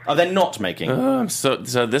not. Oh, they're not making. So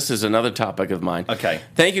this is another topic of mine. Okay.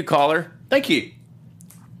 Thank you, caller. Thank you.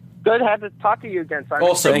 Good to have to talk to you again, Simon.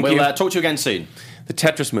 Awesome. Thank We'll you. talk to you again soon. The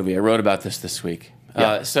Tetris movie. I wrote about this week.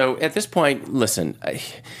 Yeah. So at this point, listen,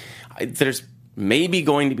 there's maybe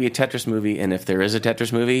going to be a Tetris movie, and if there is a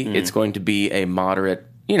Tetris movie, it's going to be a moderate,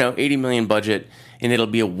 $80 million budget, and it'll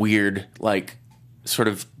be a weird, like, sort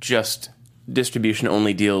of just distribution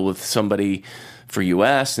only deal with somebody for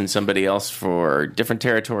U.S. and somebody else for different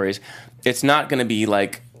territories. It's not going to be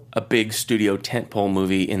like a big studio tentpole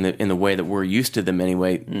movie in the way that we're used to them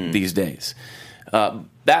anyway these days.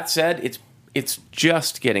 That said, it's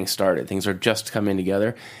just getting started. Things are just coming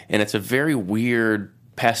together, and it's a very weird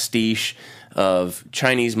pastiche of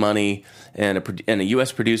Chinese money and a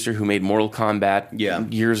U.S. producer who made Mortal Kombat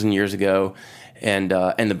years and years ago, and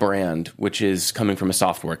the brand, which is coming from a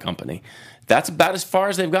software company. That's about as far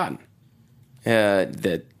as they've gotten.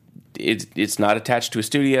 That it's not attached to a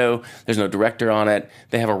studio. There's no director on it.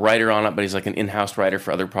 They have a writer on it, but he's like an in-house writer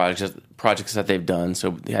for other projects that they've done.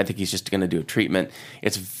 So I think he's just going to do a treatment.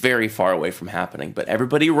 It's very far away from happening, but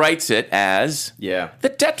everybody writes it as the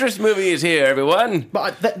Tetris movie is here, everyone.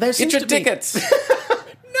 But there seems Get your to be- tickets.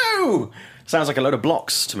 No! Sounds like a load of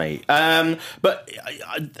blocks to me. But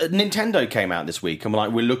Nintendo came out this week and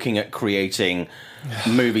we're looking at creating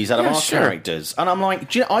movies out of our characters. And I'm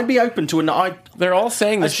like, I'd be open to They're all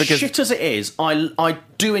saying this as because shit as it is, I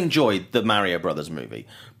do enjoy the Mario Brothers movie.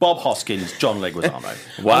 Bob Hoskins, John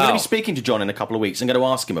Leguizamo. Wow. I'm going to be speaking to John in a couple of weeks and going to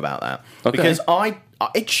ask him about that. Okay. Because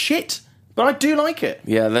it's shit, but I do like it.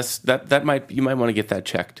 yeah, you might want to get that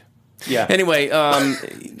checked. Yeah. Anyway,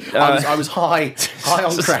 I was high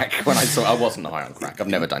on crack when I saw. I wasn't high on crack. I've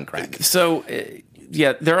never done crack. So,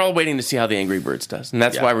 yeah, they're all waiting to see how the Angry Birds does. And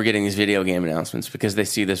that's why we're getting these video game announcements, because they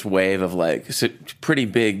see this wave of, like, pretty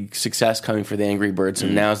big success coming for the Angry Birds,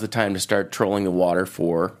 and now's the time to start trolling the water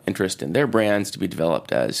for interest in their brands to be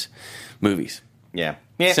developed as movies. Yeah.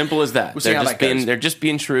 Simple as that. We'll see how that goes. They're just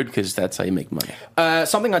being shrewd because that's how you make money.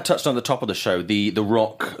 Something I touched on at the top of the show, The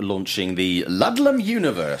Rock launching the Ludlum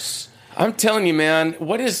Universe. I'm telling you, man,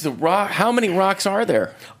 what is the rock? How many rocks are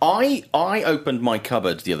there? I opened my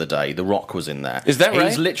cupboard the other day. The Rock was in there. Is that right?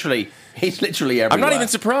 He's literally everywhere. I'm not even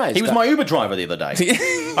surprised. He was my Uber driver the other day.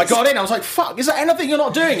 I got in. I was like, "Fuck! Is there anything you're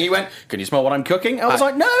not doing?" He went, "Can you smell what I'm cooking?" I was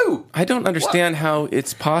like, "No." I don't understand how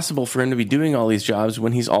it's possible for him to be doing all these jobs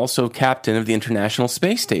when he's also captain of the International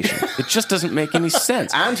Space Station. It just doesn't make any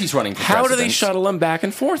sense. And he's running for How do they president. shuttle him back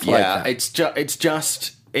and forth like that? It's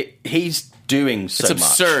just he's doing so much. It's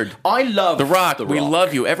absurd. I love The Rock. The We Rock.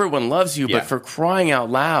 love you. Everyone loves you. Yeah. But for crying out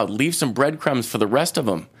loud, leave some breadcrumbs for the rest of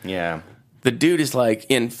them. Yeah. The dude is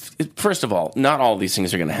like first of all, not all these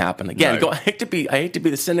things are going to happen. Again, No. I hate to be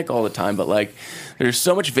the cynic all the time, but like there's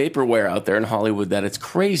so much vaporware out there in Hollywood that it's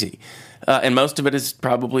crazy. And most of it has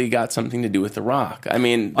probably got something to do with The Rock. I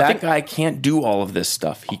mean, that guy can't do all of this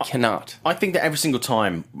stuff. He cannot. I think that every single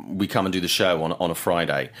time we come and do the show on a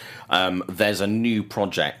Friday, there's a new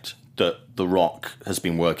project that The Rock has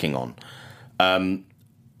been working on.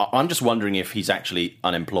 I'm just wondering if he's actually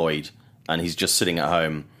unemployed and he's just sitting at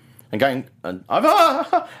home and going, I've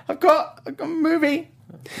got a movie.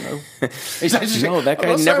 No, No, that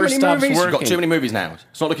guy I've got never many stops movies. You've got working. too many movies now.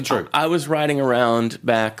 It's not looking true. I was riding around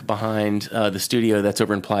back behind the studio that's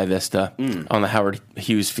over in Playa Vista on the Howard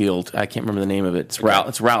Hughes Field. I can't remember the name of it. It's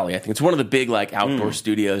Raleigh, I think. It's one of the big like outdoor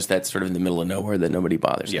studios that's sort of in the middle of nowhere that nobody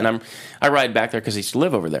bothers. Yeah. And I ride back there because I used to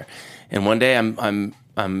live over there. And one day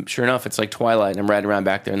I'm sure enough, it's like twilight, and I'm riding around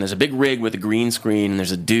back there, and there's a big rig with a green screen, and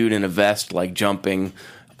there's a dude in a vest like jumping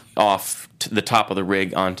off to the top of the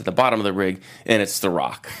rig onto the bottom of the rig, and it's The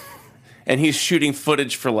Rock. And he's shooting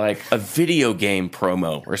footage for like a video game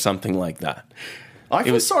promo or something like that. I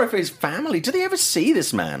feel sorry for his family. Do they ever see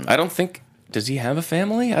this man? I don't think. Does he have a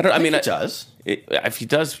family? I mean, he does. If he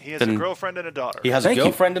does, He has then a girlfriend and a daughter. He has a Thank you.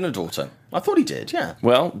 girlfriend and a daughter. I thought he did, yeah.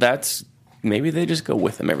 well, that's maybe they just go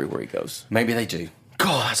with him everywhere he goes. Maybe they do.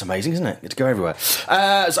 God, that's amazing, isn't it? Get to go everywhere.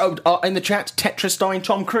 In the chat, Tetris starring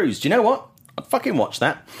Tom Cruise. Do you know what? I'd fucking watch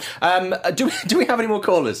that. Do we have any more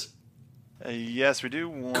callers? Yes, we do.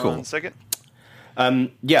 One Cool. second.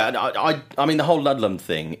 Yeah, I mean, the whole Ludlum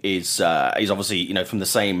thing is obviously, from the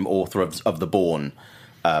same author of the Bourne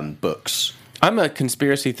books. I'm a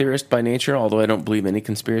conspiracy theorist by nature, although I don't believe any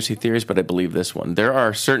conspiracy theories, but I believe this one. There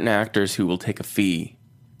are certain actors who will take a fee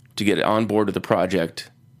to get on board with the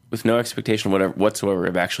project with no expectation whatsoever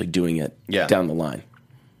of actually doing it down the line.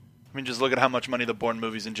 I mean, just look at how much money the Bourne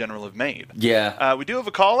movies in general have made. Yeah. We do have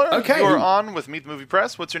a caller. Okay. You're on with Meet the Movie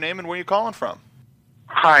Press. What's your name and where are you calling from?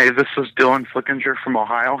 Hi, this is Dylan Flickinger from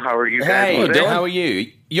Ohio. How are you guys Hey, today? Dylan, how are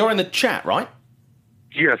you? You're in the chat, right?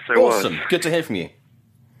 Yes, I Awesome. was. Good to hear from you.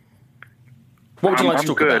 What would you like to I'm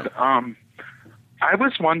talk good. about? I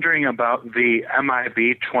was wondering about the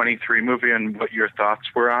MIB 23 movie and what your thoughts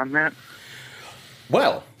were on that.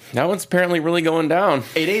 Well, That one's apparently really going down.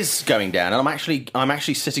 it is going down, and I'm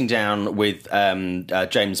actually sitting down with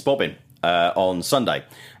James Bobbin on Sunday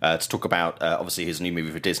to talk about obviously his new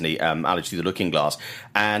movie for Disney, Alice Through the Looking Glass,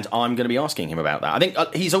 and I'm going to be asking him about that. I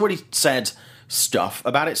think he's already said stuff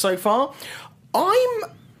about it so far.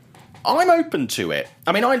 I'm open to it.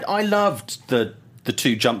 I mean, I loved the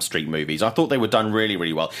two Jump Street movies. I thought they were done really,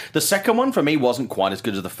 really well. The second one, for me, wasn't quite as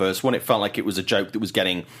good as the first one. It felt like it was a joke that was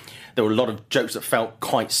getting... There were a lot of jokes that felt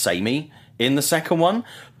quite samey in the second one,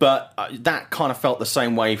 but that kind of felt the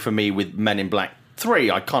same way for me with Men in Black 3.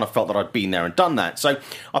 I kind of felt that I'd been there and done that. So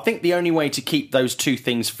I think the only way to keep those two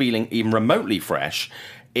things feeling even remotely fresh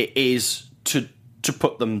is to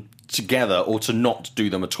put them together or to not do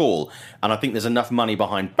them at all. And I think there's enough money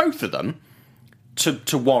behind both of them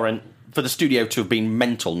to warrant for the studio to have been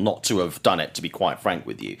mental not to have done it, to be quite frank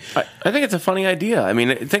with you. I think it's a funny idea. I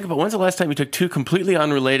mean, think about when's the last time you took two completely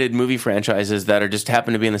unrelated movie franchises that are just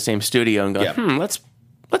happen to be in the same studio and go, let's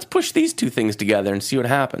push these two things together and see what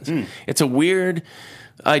happens. It's a weird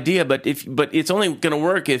idea, but it's only going to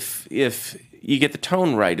work if you get the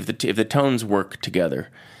tone right, if the tones work together.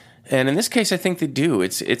 And in this case, I think they do.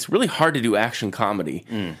 It's really hard to do action comedy,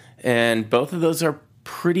 and both of those are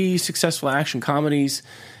pretty successful action comedies.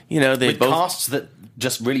 They With both casts that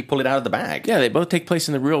just really pull it out of the bag. Yeah, they both take place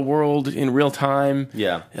in the real world in real time.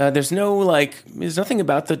 Yeah. There's nothing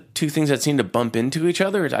about the two things that seem to bump into each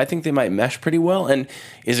other. I think they might mesh pretty well. And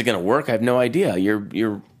is it going to work? I have no idea.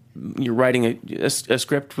 You're writing a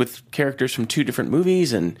script with characters from two different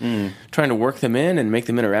movies and trying to work them in and make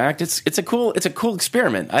them interact. It's a cool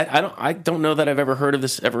experiment. I don't know that I've ever heard of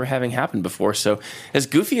this ever having happened before. So as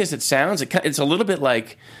goofy as it sounds, it's a little bit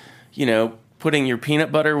like, putting your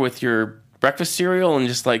peanut butter with your breakfast cereal and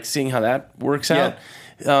just like seeing how that works out.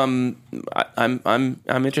 I'm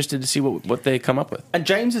interested to see what they come up with. And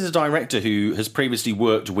James is a director who has previously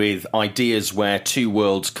worked with ideas where two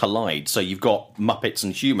worlds collide. So you've got Muppets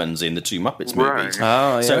and humans in the two Muppets movies.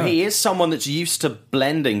 Oh, yeah. So he is someone that's used to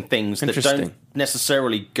blending things that Interesting. don't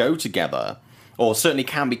necessarily go together, or certainly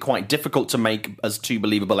can be quite difficult to make as two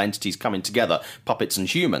believable entities coming together, puppets and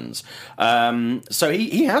humans. So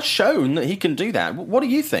he has shown that he can do that. What do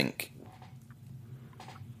you think?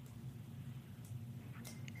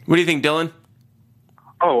 What do you think, Dylan?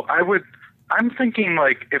 Oh, I'm thinking,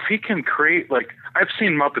 like, if he can create, like, I've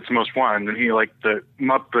seen Muppets Most Wanted, and he like the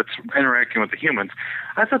Muppets interacting with the humans.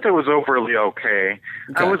 I thought that was overly okay.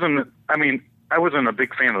 I wasn't a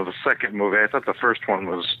big fan of the second movie. I thought the first one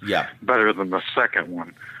was better than the second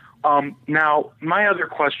one. Now, my other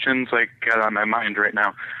questions I got on my mind right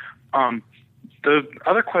now. The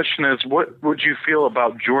other question is, what would you feel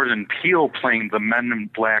about Jordan Peele playing the Men in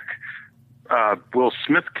Black Will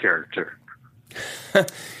Smith character?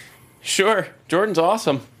 Sure. Jordan's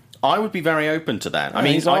awesome. I would be very open to that. I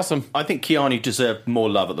mean, he's awesome. I think Keanu deserved more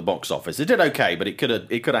love at the box office. It did okay, but it could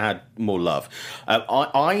have had more love.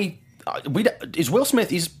 Is Will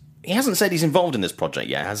Smith? He hasn't said he's involved in this project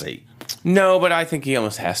yet, has he? No, but I think he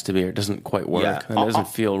almost has to be, or it doesn't quite work. Yeah. It doesn't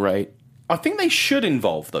feel right. I think they should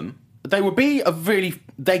involve them. They would be a really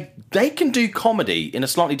they can do comedy in a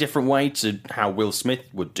slightly different way to how Will Smith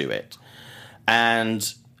would do it,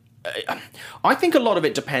 and I think a lot of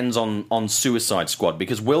it depends on Suicide Squad,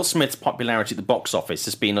 because Will Smith's popularity at the box office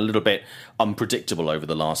has been a little bit unpredictable over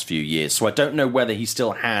the last few years. So I don't know whether he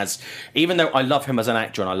still has, even though I love him as an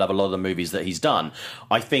actor and I love a lot of the movies that he's done,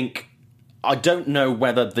 I don't know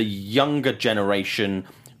whether the younger generation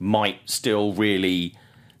might still really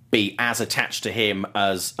be as attached to him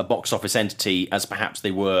as a box office entity as perhaps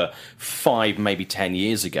they were 5, maybe 10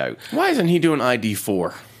 years ago. Why isn't he doing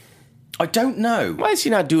ID4? I don't know. Why is he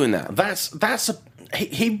not doing that? I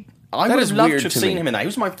would have loved to have seen him in that. He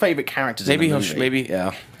was my favourite characters in the movie.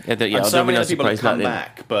 And so many other people have come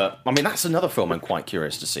back. But, I mean, that's another film I'm quite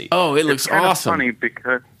curious to see. Oh, it looks awesome. It's funny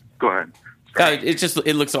because... Go ahead.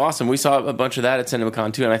 It looks awesome. We saw a bunch of that at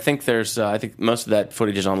CinemaCon, too, and I think I think most of that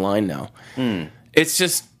footage is online now. It's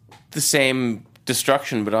just the same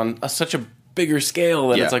destruction, but on such a bigger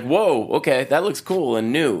scale, and it's like, whoa, okay, that looks cool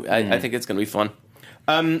and new. I think it's going to be fun.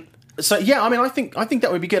 So yeah, I mean, I think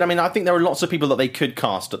that would be good. I mean, I think there are lots of people that they could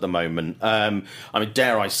cast at the moment. I mean,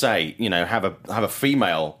 dare I say, have a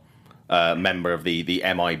female member of the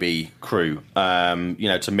MIB crew,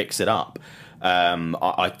 to mix it up.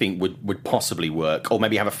 I think would possibly work, or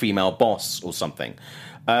maybe have a female boss or something.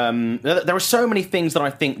 There are so many things that I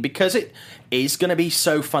think, because it is going to be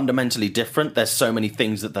so fundamentally different, there's so many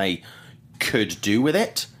things that they could do with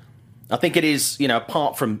it. I think it is,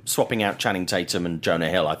 apart from swapping out Channing Tatum and Jonah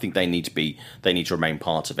Hill, I think they need to remain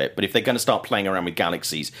part of it. But if they're going to start playing around with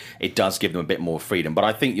galaxies, it does give them a bit more freedom. But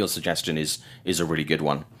I think your suggestion is a really good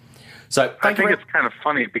one. So I think it's kind of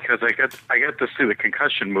funny because I got to see the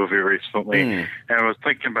Concussion movie recently, and I was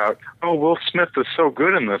thinking about, Will Smith is so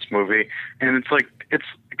good in this movie, and it's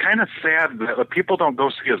kind of sad that people don't go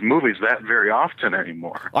see his movies that very often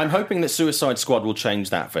anymore. I'm hoping that Suicide Squad will change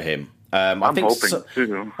that for him. I'm hoping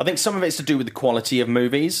too. I think some of it's to do with the quality of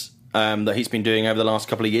movies that he's been doing over the last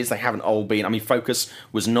couple of years. They haven't all been. I mean, Focus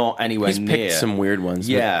was not anywhere near. He's picked some weird ones.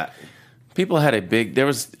 Yeah. People had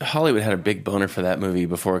Hollywood had a big boner for that movie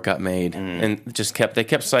before it got made, and they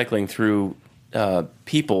kept cycling through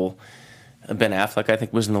people. Ben Affleck, I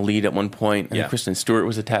think, was in the lead at one point, and Kristen Stewart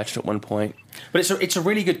was attached at one point. But it's a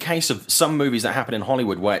really good case of some movies that happen in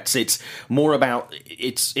Hollywood where it's more about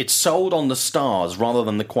it's sold on the stars rather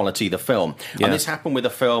than the quality of the film. Yeah. And this happened with a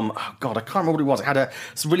film. Oh God, I can't remember what it was. It had a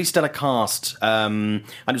really stellar cast, and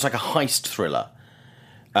it was like a heist thriller.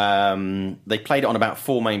 They played it on about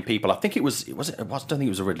 4 main people. I think it was. I don't think it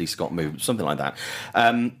was a Ridley Scott movie, something like that.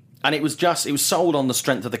 And it was sold on the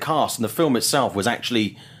strength of the cast, and the film itself was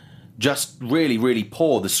actually just really, really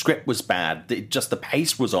poor. The script was bad. The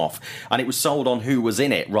pace was off, and it was sold on who was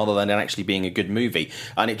in it rather than it actually being a good movie.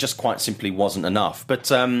 And it just quite simply wasn't enough.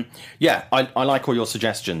 But I like all your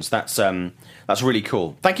suggestions. That's really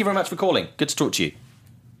cool. Thank you very much for calling. Good to talk to you.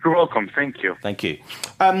 You're welcome. Thank you. Thank you.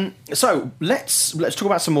 So let's talk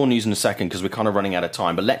about some more news in a second because we're kind of running out of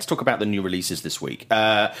time. But let's talk about the new releases this week.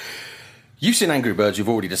 You've seen Angry Birds. You've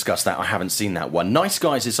already discussed that. I haven't seen that one. Nice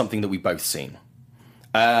Guys is something that we've both seen.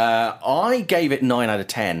 I gave it 9 out of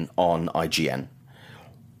 10 on IGN.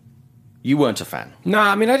 You weren't a fan. No,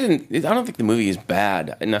 I mean, I don't think the movie is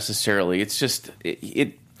bad necessarily. It's just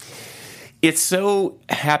it's so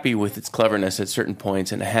happy with its cleverness at certain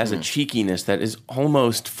points, and it has a cheekiness that is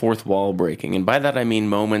almost fourth wall breaking. And by that I mean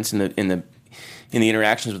moments in the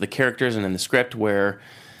interactions with the characters and in the script where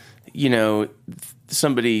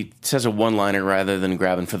somebody says a one-liner rather than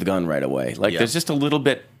grabbing for the gun right away. There's just a little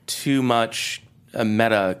bit too much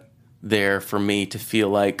meta there for me to feel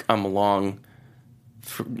like I'm along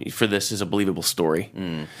for this as a believable story.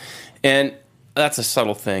 And that's a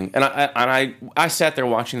subtle thing. And I sat there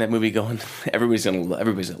watching that movie going, everybody's gonna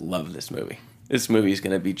love this movie. This movie is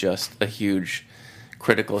gonna be just a huge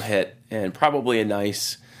critical hit and probably a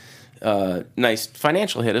nice nice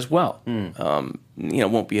financial hit as well.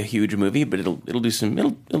 Won't be a huge movie, but it'll do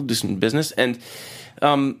some business. And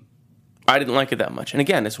I didn't like it that much. And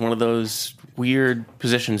again, it's one of those weird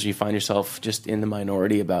positions you find yourself just in the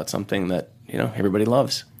minority about something that everybody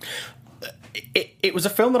loves. It was a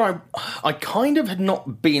film that I kind of had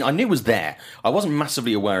not been... I knew it was there. I wasn't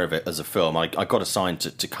massively aware of it as a film. I got assigned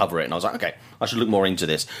to cover it, and I was like, okay, I should look more into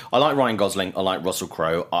this. I like Ryan Gosling. I like Russell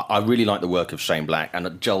Crowe. I really like the work of Shane Black,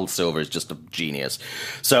 and Joel Silver is just a genius.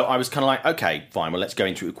 So I was kind of like, okay, fine, well, let's go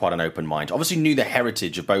into it with quite an open mind. Obviously knew the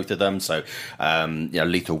heritage of both of them, so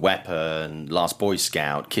Lethal Weapon, Last Boy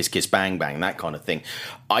Scout, Kiss Kiss Bang Bang, that kind of thing.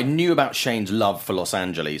 I knew about Shane's love for Los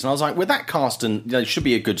Angeles, and I was like, with that cast, and it should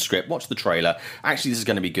be a good script, watch the trailer. Actually, this is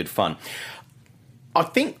going to be good fun. I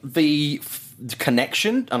think the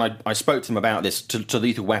connection, and I spoke to him about this, to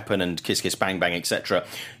Lethal Weapon and Kiss Kiss Bang Bang, etc.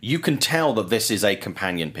 You can tell that this is a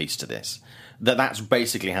companion piece to this. That's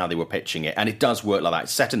basically how they were pitching it, and it does work like that.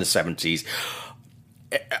 It's set in the 70s.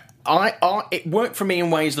 It worked for me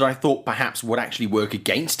in ways that I thought perhaps would actually work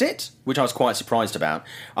against it, which I was quite surprised about.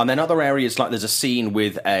 And then other areas, like there's a scene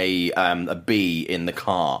with a bee in the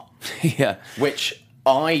car. Yeah. Which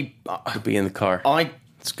the bee in the car.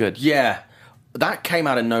 It's good. Yeah. That came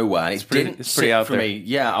out of nowhere, and it's pretty out for there. me.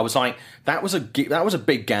 Yeah, I was like, that was a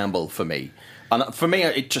big gamble for me. And for me,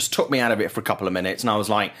 it just took me out of it for a couple of minutes, and I was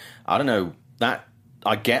like, I don't know,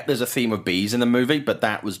 I get there's a theme of bees in the movie, but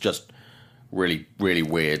that was just really, really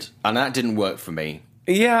weird. And that didn't work for me.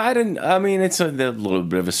 Yeah, I didn't. I mean, it's a little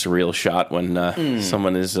bit of a surreal shot when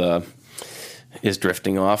someone is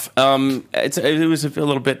drifting off. It was a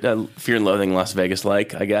little bit Fear and Loathing Las Vegas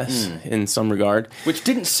like, I guess, in some regard. Which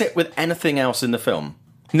didn't sit with anything else in the film.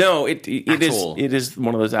 No, it is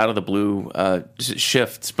one of those out of the blue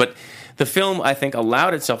shifts. But the film, I think,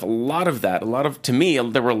 allowed itself a lot of that. To me,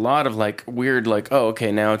 there were a lot of like weird, like, oh,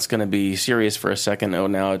 okay, now it's going to be serious for a second. Oh,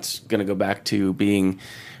 now it's going to go back to being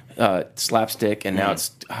slapstick, and now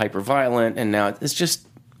it's hyper violent, and now it's just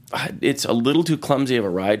it's a little too clumsy of a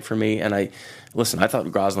ride for me. And I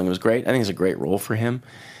thought Gosling was great. I think it's a great role for him.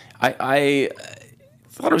 I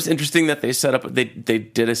thought it was interesting that they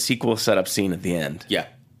did a sequel setup scene at the end. Yeah,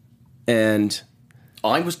 and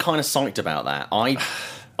I was kind of psyched about that.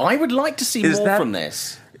 I would like to see more from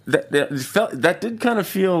this. That did kind of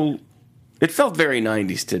feel... It felt very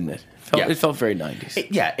 90s, didn't it? It felt very 90s.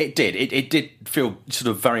 It did. It did feel sort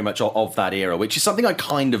of very much of that era, which is something I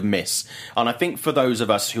kind of miss. And I think for those of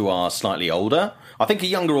us who are slightly older, I think a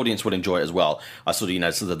younger audience would enjoy it as well. I sort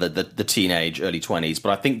of, the teenage, early 20s. But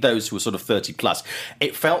I think those who were sort of 30 plus,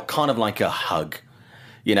 it felt kind of like a hug.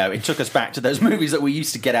 It took us back to those movies that we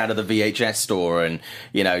used to get out of the VHS store and,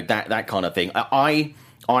 that kind of thing.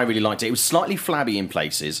 I really liked it. It was slightly flabby in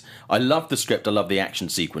places. I loved the script. I loved the action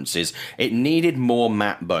sequences. It needed more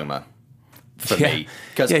Matt Bomer for me.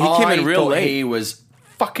 Because he came in real late. He was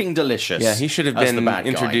fucking delicious. Yeah, he should have been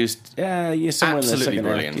introduced. Somewhere absolutely in the second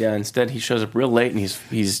brilliant. act. Yeah, instead he shows up real late, and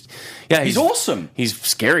he's awesome. He's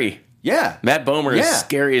scary. Yeah, Matt Bomer is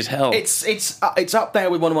scary as hell. It's up there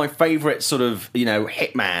with one of my favourite sort of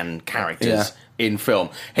hitman characters in film.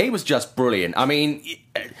 He was just brilliant. I mean,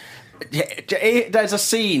 there's a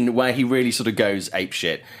scene where he really sort of goes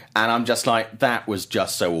apeshit, and I'm just like, that was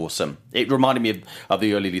just so awesome. It reminded me of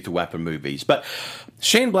the early Lethal Weapon movies. But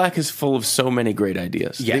Shane Black is full of so many great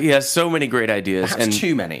ideas. Yeah. He has so many great ideas. Perhaps and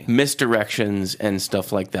too many. Misdirections and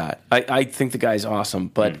stuff like that. I think the guy's awesome,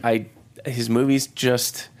 but his movies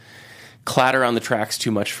just clatter on the tracks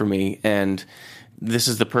too much for me, and this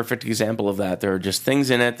is the perfect example of that. There are just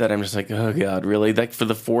things in it that I'm just like, oh God, really? Like for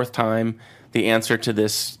the fourth time, the answer to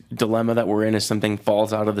this dilemma that we're in is something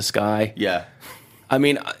falls out of the sky. Yeah. I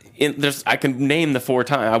mean, I can name the 4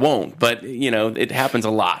 times. I won't, but it happens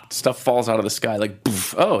a lot. Stuff falls out of the sky, like,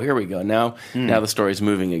 poof, oh, here we go. Now the story's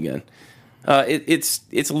moving again. It's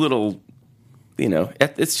a little,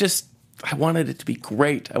 it's just, I wanted it to be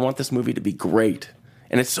great. I want this movie to be great,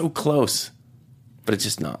 and it's so close, but it's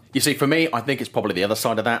just not. You see, for me, I think it's probably the other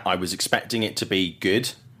side of that. I was expecting it to be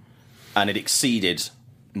good, and it exceeded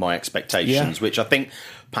my expectations, which I think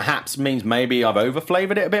perhaps means maybe I've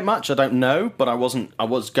overflavored it a bit much. I don't know, but I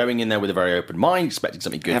was going in there with a very open mind, expecting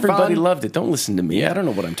something good. Everybody loved it. Don't listen to me. I don't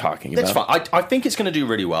know what I'm talking about. That's fine. I think it's going to do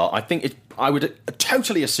really well. I would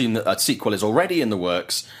totally assume that a sequel is already in the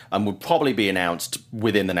works and would probably be announced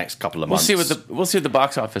within the next couple of months. We'll see what the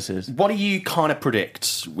box office is. What do you kind of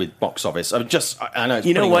predict with box office? I know it's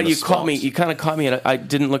you know what, you caught me. You kind of caught me. I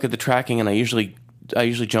didn't look at the tracking, and I usually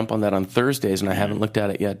jump on that on Thursdays, and I haven't looked at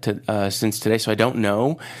it yet since today, so I don't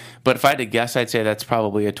know. But if I had to guess, I'd say that's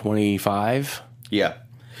probably a 25. Yeah.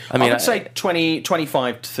 I mean, I'd say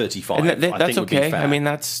 25 to 35. And that's I think okay. Would be fair. I mean,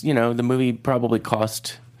 that's, the movie probably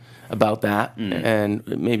cost about that and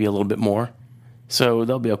maybe a little bit more. So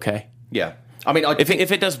they'll be okay. Yeah. I mean,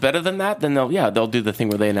 if it does better than that, then they'll do the thing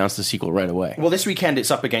where they announce the sequel right away. Well, this weekend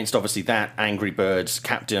it's up against obviously that, Angry Birds,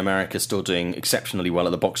 Captain America still doing exceptionally well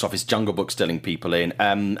at the box office, Jungle Book still people in,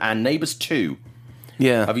 and Neighbours 2.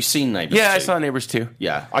 Yeah. Have you seen Neighbours 2? Yeah, I saw Neighbours 2.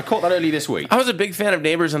 Yeah, I caught that early this week. I was a big fan of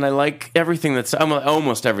Neighbours, and I like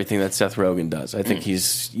almost everything that Seth Rogen does. I think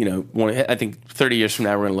he's, I think 30 years from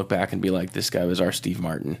now we're going to look back and be like, this guy was our Steve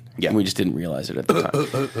Martin. Yeah. And we just didn't realize it at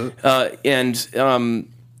the time.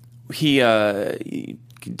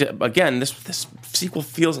 Again, this sequel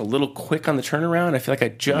feels a little quick on the turnaround. I feel like I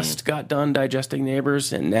just got done digesting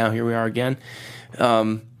Neighbours, and now here we are again.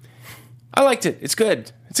 I liked it. It's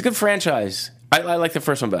good. It's a good franchise. I like the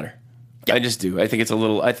first one better. Yeah. I just do. I think it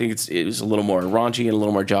was a little more raunchy and a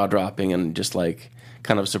little more jaw dropping and just like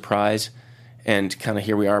kind of a surprise. And kind of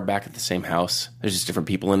here we are back at the same house. There's just different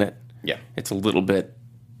people in it. Yeah, it's a little bit.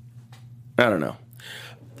 I don't know.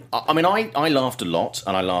 I mean, I laughed a lot,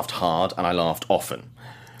 and I laughed hard, and I laughed often.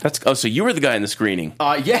 So you were the guy in the screening.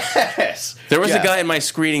 Yes. There was a guy in my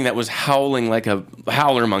screening that was howling like a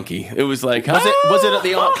howler monkey. It was like... Was it at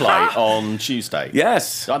the ArcLight on Tuesday?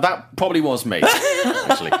 Yes. That probably was me,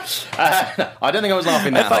 actually. I don't think I was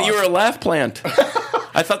laughing that I thought hard. you were a laugh plant.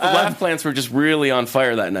 I thought the laugh plants were just really on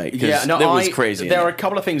fire that night. Yeah, no, it was crazy. There are a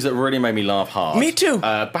couple of things that really made me laugh hard. Me too.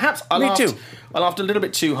 Perhaps I laughed a little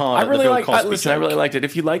bit too hard. I really liked I really liked it.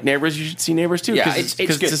 If you like Neighbours, you should see Neighbours too. Yeah,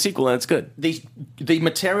 because it's a sequel and it's good. The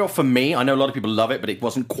material for me, I know a lot of people love it, but it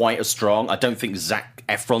wasn't quite as strong. I don't think Zac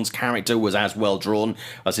Efron's character was as well drawn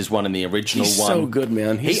as his one in the original He's one. So good,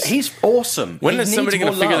 man. He's awesome. When is somebody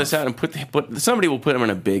going to figure this out and somebody will put him in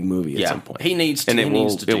a big movie at some point? He needs to. And it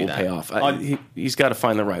will pay off. He's got to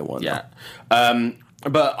find the right one. Yeah.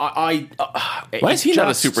 But why is he not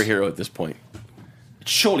a superhero at this point? It's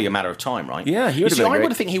surely a matter of time, right? Yeah, he would have been great. I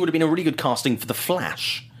would think he would have been a really good casting for The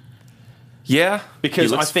Flash. Yeah.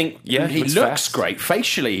 Because I think he looks fast. great.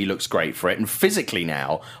 Facially, he looks great for it. And physically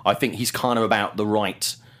now, I think he's kind of about the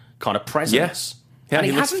right kind of presence. Yeah, and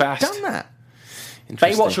he looks hasn't fast. done that.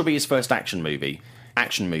 Baywatch will be his first action movie.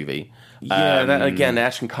 Yeah, again,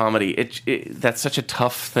 action comedy. That's such a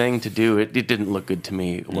tough thing to do. It didn't look good to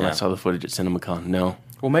me when I saw the footage at CinemaCon. No.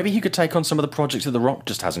 Well, maybe he could take on some of the projects that The Rock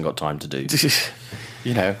just hasn't got time to do.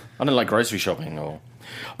 I don't like grocery shopping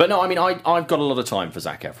But no, I mean, I've got a lot of time for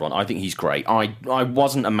Zac Efron. I think he's great. I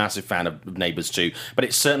wasn't a massive fan of Neighbours 2, but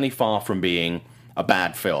it's certainly far from being a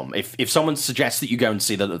bad film. If someone suggests that you go and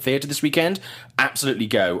see that at the theatre this weekend, absolutely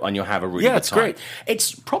go, and you'll have a really good time. It's great.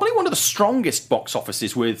 It's probably one of the strongest box office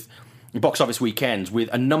weekends with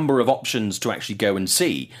a number of options to actually go and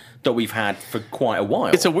see that we've had for quite a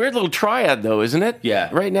while. It's a weird little triad, though, isn't it? Yeah.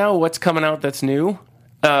 Right now, what's coming out that's new?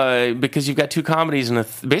 Because you've got two comedies and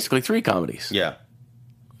basically three comedies. Yeah.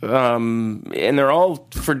 And they're all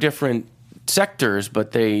for different sectors,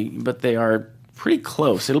 but they are pretty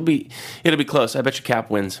close. It'll be close. I bet you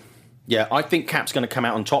Cap wins. Yeah, I think Cap's going to come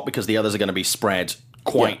out on top because the others are going to be spread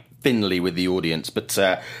quite thinly with the audience. But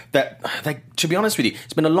to be honest with you,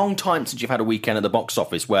 it's been a long time since you've had a weekend at the box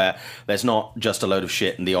office where there's not just a load of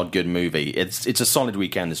shit and the odd good movie. It's a solid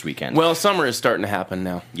weekend this weekend. Well, summer is starting to happen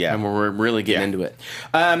now. Yeah. And we're really getting into it.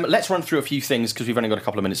 Let's run through a few things because we've only got a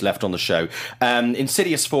couple of minutes left on the show.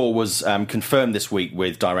 Insidious 4 was confirmed this week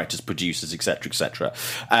with directors, producers, etc., etc.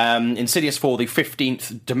 Insidious 4, the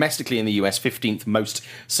 15th, domestically in the US, 15th most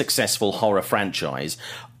successful horror franchise.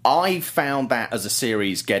 I found that as a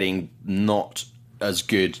series getting not as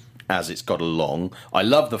good as it's got along. I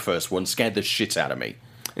love the first one, scared the shit out of me.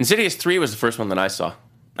 Insidious 3 was the first one that I saw.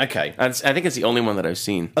 Okay. I think it's the only one that I've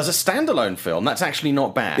seen. As a standalone film, that's actually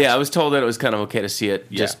not bad. Yeah, I was told that it was kind of okay to see it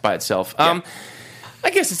just by itself. Yeah. I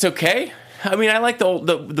guess it's okay. I mean, I like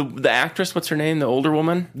the actress. What's her name? The older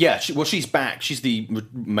woman? Yeah, she's back. She's the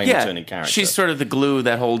main returning character. She's sort of the glue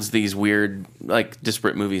that holds these weird,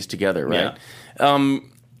 disparate movies together, right?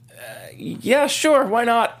 Yeah, sure. Why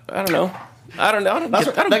not? I don't know. I don't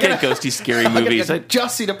get ghosty, scary movies. I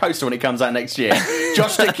just see the poster when it comes out next year.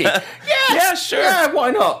 Josh Dickey. Yeah, sure. Yeah,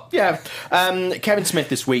 why not? Yeah. Kevin Smith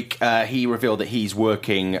this week, he revealed that he's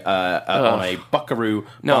working on a Buckaroo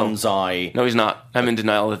Banzai. No, he's not. I'm in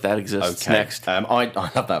denial that exists. Okay. Next. I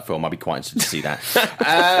love that film. I'd be quite interested to see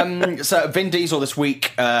that. So Vin Diesel this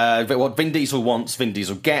week, what Vin Diesel wants, Vin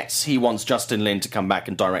Diesel gets. He wants Justin Lin to come back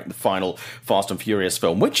and direct the final Fast and Furious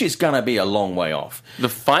film, which is going to be a long way off. The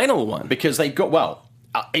final one? Because they've got,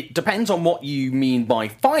 It depends on what you mean by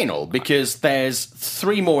final, because there's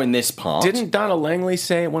 3 more in this part. Didn't Donna Langley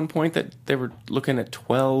say at one point that they were looking at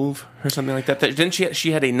 12 or something like that? Didn't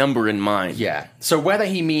she had a number in mind? Yeah. So whether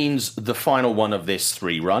he means the final one of this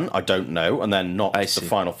 3 run, I don't know, and then not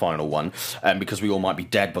the final one, because we all might be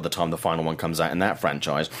dead by the time the final one comes out in that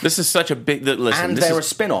franchise. This is such a big... Listen, and there are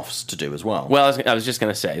spin-offs to do as well. Well, I was just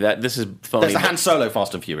going to say that this is phony. There's the Han Solo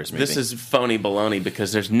Fast and Furious movie. This is phony baloney,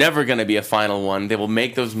 because there's never going to be a final one. They will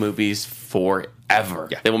make those movies forever.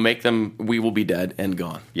 Yeah. They will make them. We will be dead and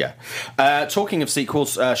gone. Yeah. Talking of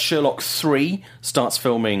sequels, Sherlock 3 starts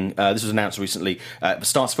filming. This was announced recently.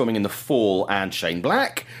 Starts filming in the fall, and Shane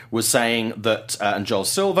Black was saying that, and Joel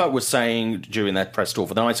Silver was saying during their press tour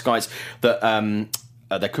for the Nice Guys that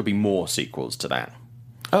there could be more sequels to that.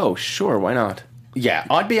 Oh, sure. Why not? Yeah,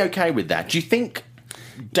 I'd be okay with that. Do you think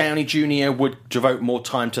Downey Jr. would devote more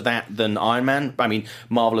time to that than Iron Man? I mean,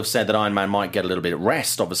 Marvel have said that Iron Man might get a little bit of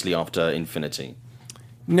rest, obviously, after Infinity.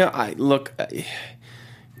 No,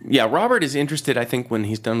 yeah, Robert is interested, I think, when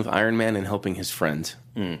he's done with Iron Man and helping his friends.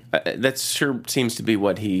 That sure seems to be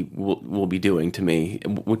what he will be doing to me,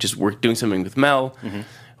 which is doing something with Mel,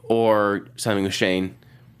 or something with Shane,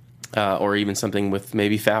 or even something with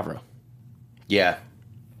maybe Favreau. Yeah.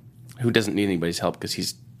 Who doesn't need anybody's help because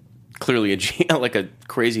he's clearly like a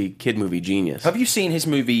crazy kid movie genius. Have you seen his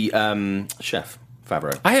movie Chef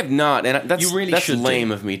Favreau? I have not, and that's that's should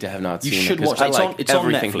lame of me to have not seen it. You should watch it. It's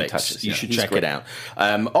on Netflix. Touches. You should check it out.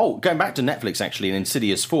 Going back to Netflix, actually, in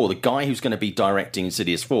Insidious 4, the guy who's going to be directing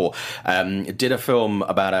Insidious 4 did a film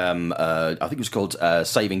about, I think it was called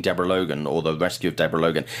Saving Deborah Logan, or The Rescue of Deborah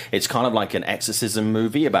Logan. It's kind of like an exorcism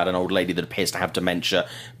movie about an old lady that appears to have dementia,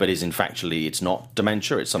 but is in factually, it's not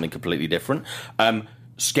dementia, it's something completely different.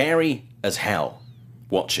 Scary as hell.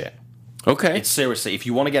 Watch it. Okay. It's seriously, if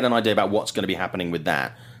you want to get an idea about what's going to be happening with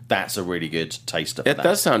that, that's a really good taster for that. It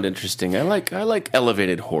does sound interesting. I like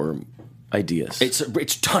elevated horror ideas. It's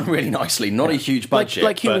done really nicely. Not a huge budget.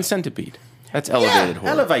 Like Human Centipede. That's elevated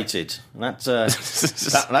horror. Elevated. That's a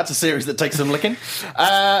series that takes some licking.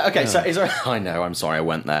 Okay, so is there... I know, I'm sorry I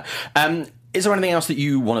went there. Is there anything else that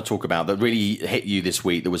you want to talk about that really hit you this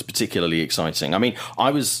week that was particularly exciting? I mean,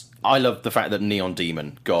 I love the fact that Neon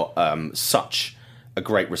Demon got such a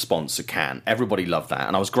great response at Cannes. Everybody loved that,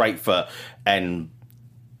 and I was great for NWR.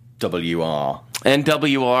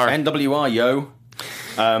 NWR, yo.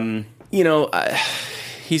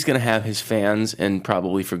 He's going to have his fans, and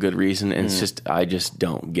probably for good reason, and it's just, I just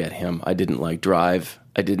don't get him. I didn't like Drive.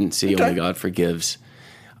 I didn't see Only God Forgives.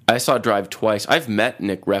 I saw Drive twice. I've met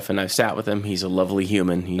Nick Refn. I've sat with him. He's a lovely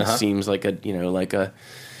human. He seems like an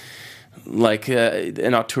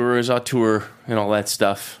auteur is auteur and all that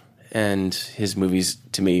stuff. And his movies,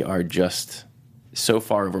 to me, are just so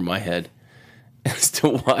far over my head as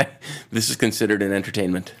to why this is considered an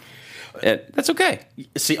entertainment. And that's okay.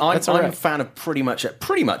 See, I'm a fan of pretty much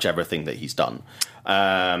everything that he's done.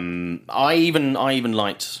 I even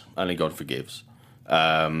liked Only God Forgives.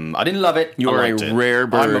 I didn't love it. You're a rare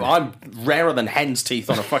bird. I'm rarer than hen's teeth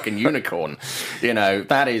on a fucking unicorn.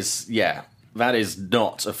 That is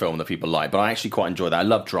not a film that people like, but I actually quite enjoy that. I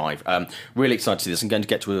love Drive. Really excited to see this. I'm going to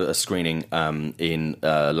get to a screening in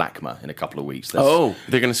LACMA in a couple of weeks. They're going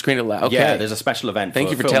to screen it. Okay. Yeah, there's a special event.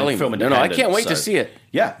 Thank you for telling me. No, I can't wait to see it.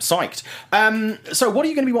 Yeah, psyched. So what are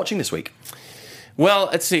you going to be watching this week? Well,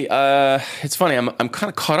 let's see. It's funny. I'm kind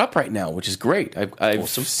of caught up right now, which is great. I've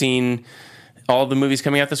seen all the movies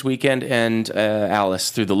coming out this weekend, and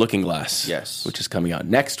Alice Through the Looking Glass, which is coming out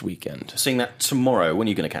next weekend. Seeing that tomorrow. When are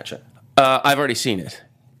you going to catch it? I've already seen it.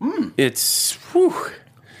 It's... Whew.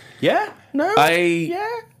 Yeah? No?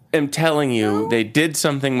 I am telling you, they did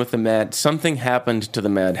something with something happened to the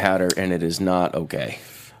Mad Hatter, and it is not okay.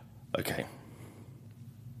 Okay.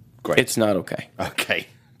 Great. It's not okay. Okay.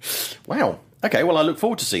 Wow. Okay, well, I look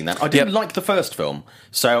forward to seeing that. I didn't like the first film,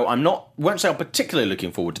 so won't say I'm particularly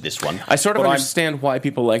looking forward to this one. I sort of understand why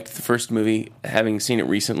people liked the first movie, having seen it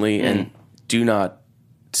recently, and do not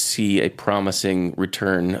see a promising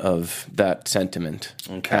return of that sentiment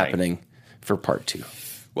happening for part 2.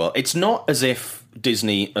 Well, it's not as if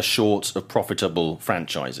Disney are short of profitable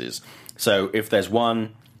franchises. So if there's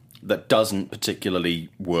one that doesn't particularly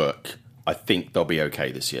work, I think they'll be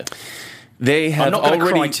okay this year. I'm not going to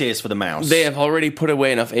cry tears for the mouse. They have already put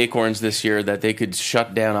away enough acorns this year that they could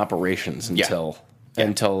shut down operations until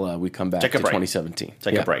we come back to 2017.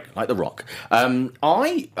 Take a break, like The Rock.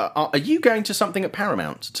 Are you going to something at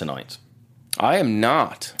Paramount tonight? I am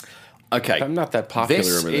not. Okay. I'm not that popular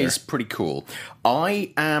over there. This is pretty cool.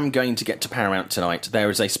 I am going to get to Paramount tonight. There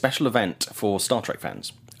is a special event for Star Trek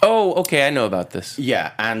fans. Oh, okay, I know about this.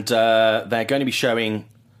 Yeah, and they're going to be showing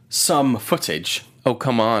some footage Oh,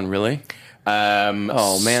 come on, really?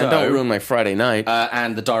 Oh, man, don't ruin my Friday night.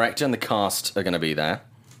 And the director and the cast are going to be there.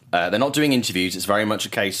 They're not doing interviews. It's very much a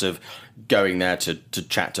case of going there to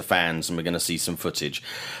chat to fans, and we're going to see some footage.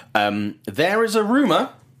 There is a rumour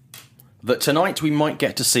that tonight we might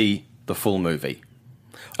get to see the full movie.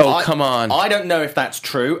 Oh, come on. I don't know if that's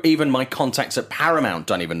true. Even my contacts at Paramount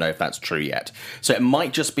don't even know if that's true yet. So it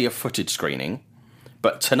might just be a footage screening.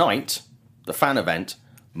 But tonight, the fan event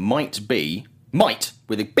might,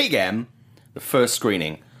 with a big M, the first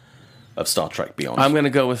screening of Star Trek Beyond.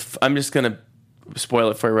 I'm just going to spoil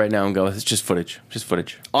it for you right now and go, it's just footage. Just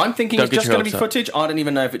footage. I'm thinking it's just going to be footage. I don't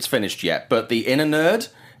even know if it's finished yet. But the inner nerd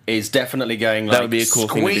is definitely going like, that would be a cool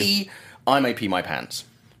thing to do. I may pee my pants.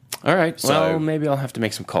 All right. Well, maybe I'll have to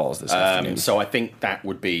make some calls this afternoon. So I think that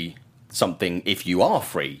would be something, if you are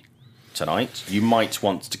free tonight, you might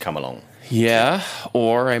want to come along. Yeah,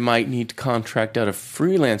 or I might need to contract out a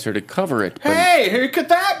freelancer to cover it. Hey, who could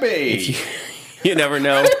that be? You never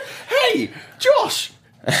know. Hey, Josh!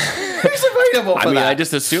 Who's available for that? I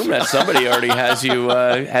just assume that somebody already has you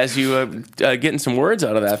getting some words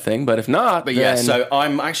out of that thing, but if not, so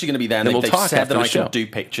I'm actually going to be there. Then They've said that I can do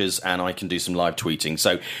pictures and I can do some live tweeting.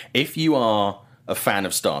 So if you are a fan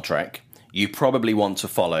of Star Trek, you probably want to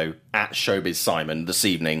follow at Showbiz Simon this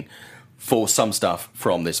evening for some stuff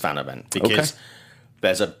from this fan event, because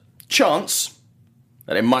there's a chance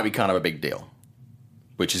that it might be kind of a big deal,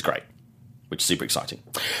 which is great. Which is super exciting.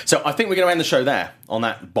 So I think we're going to end the show there on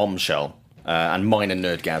that bombshell and minor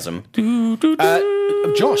nerdgasm.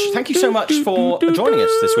 Josh, thank you so much for joining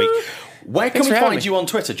us this week. Where can we find you on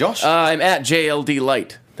Twitter, Josh? I'm at JLD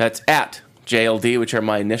Light. That's at JLD, which are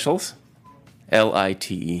my initials.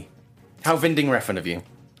 LITE. How Vinding Refn of you?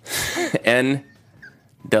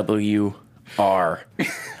 NWR.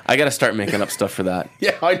 I got to start making up stuff for that.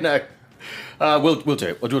 Yeah, I know. We'll do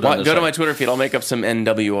it. We'll do it. Go to my Twitter feed. I'll make up some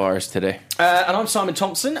NWRs today. And I'm Simon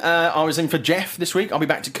Thompson. I was in for Jeff this week. I'll be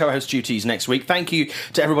back to co-host duties next week. Thank you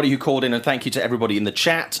to everybody who called in, and thank you to everybody in the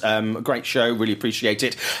chat. Great show. Really appreciate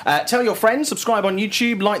it. Tell your friends. Subscribe on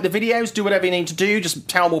YouTube. Like the videos. Do whatever you need to do. Just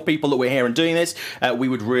tell more people that we're here and doing this. We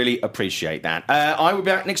would really appreciate that. I will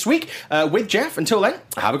be back next week with Jeff. Until then,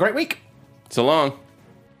 have a great week. So long.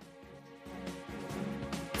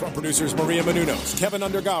 From producers Maria Menounos, Kevin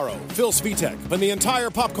Undergaro, Phil Svitek, and the entire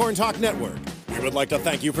Popcorn Talk Network, we would like to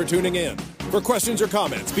thank you for tuning in. For questions or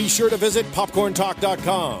comments, be sure to visit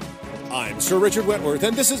popcorntalk.com. I'm Sir Richard Wentworth,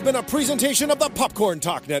 and this has been a presentation of the Popcorn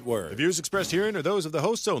Talk Network. The views expressed herein are those of the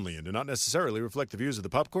hosts only and do not necessarily reflect the views of the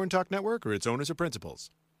Popcorn Talk Network or its owners or principals.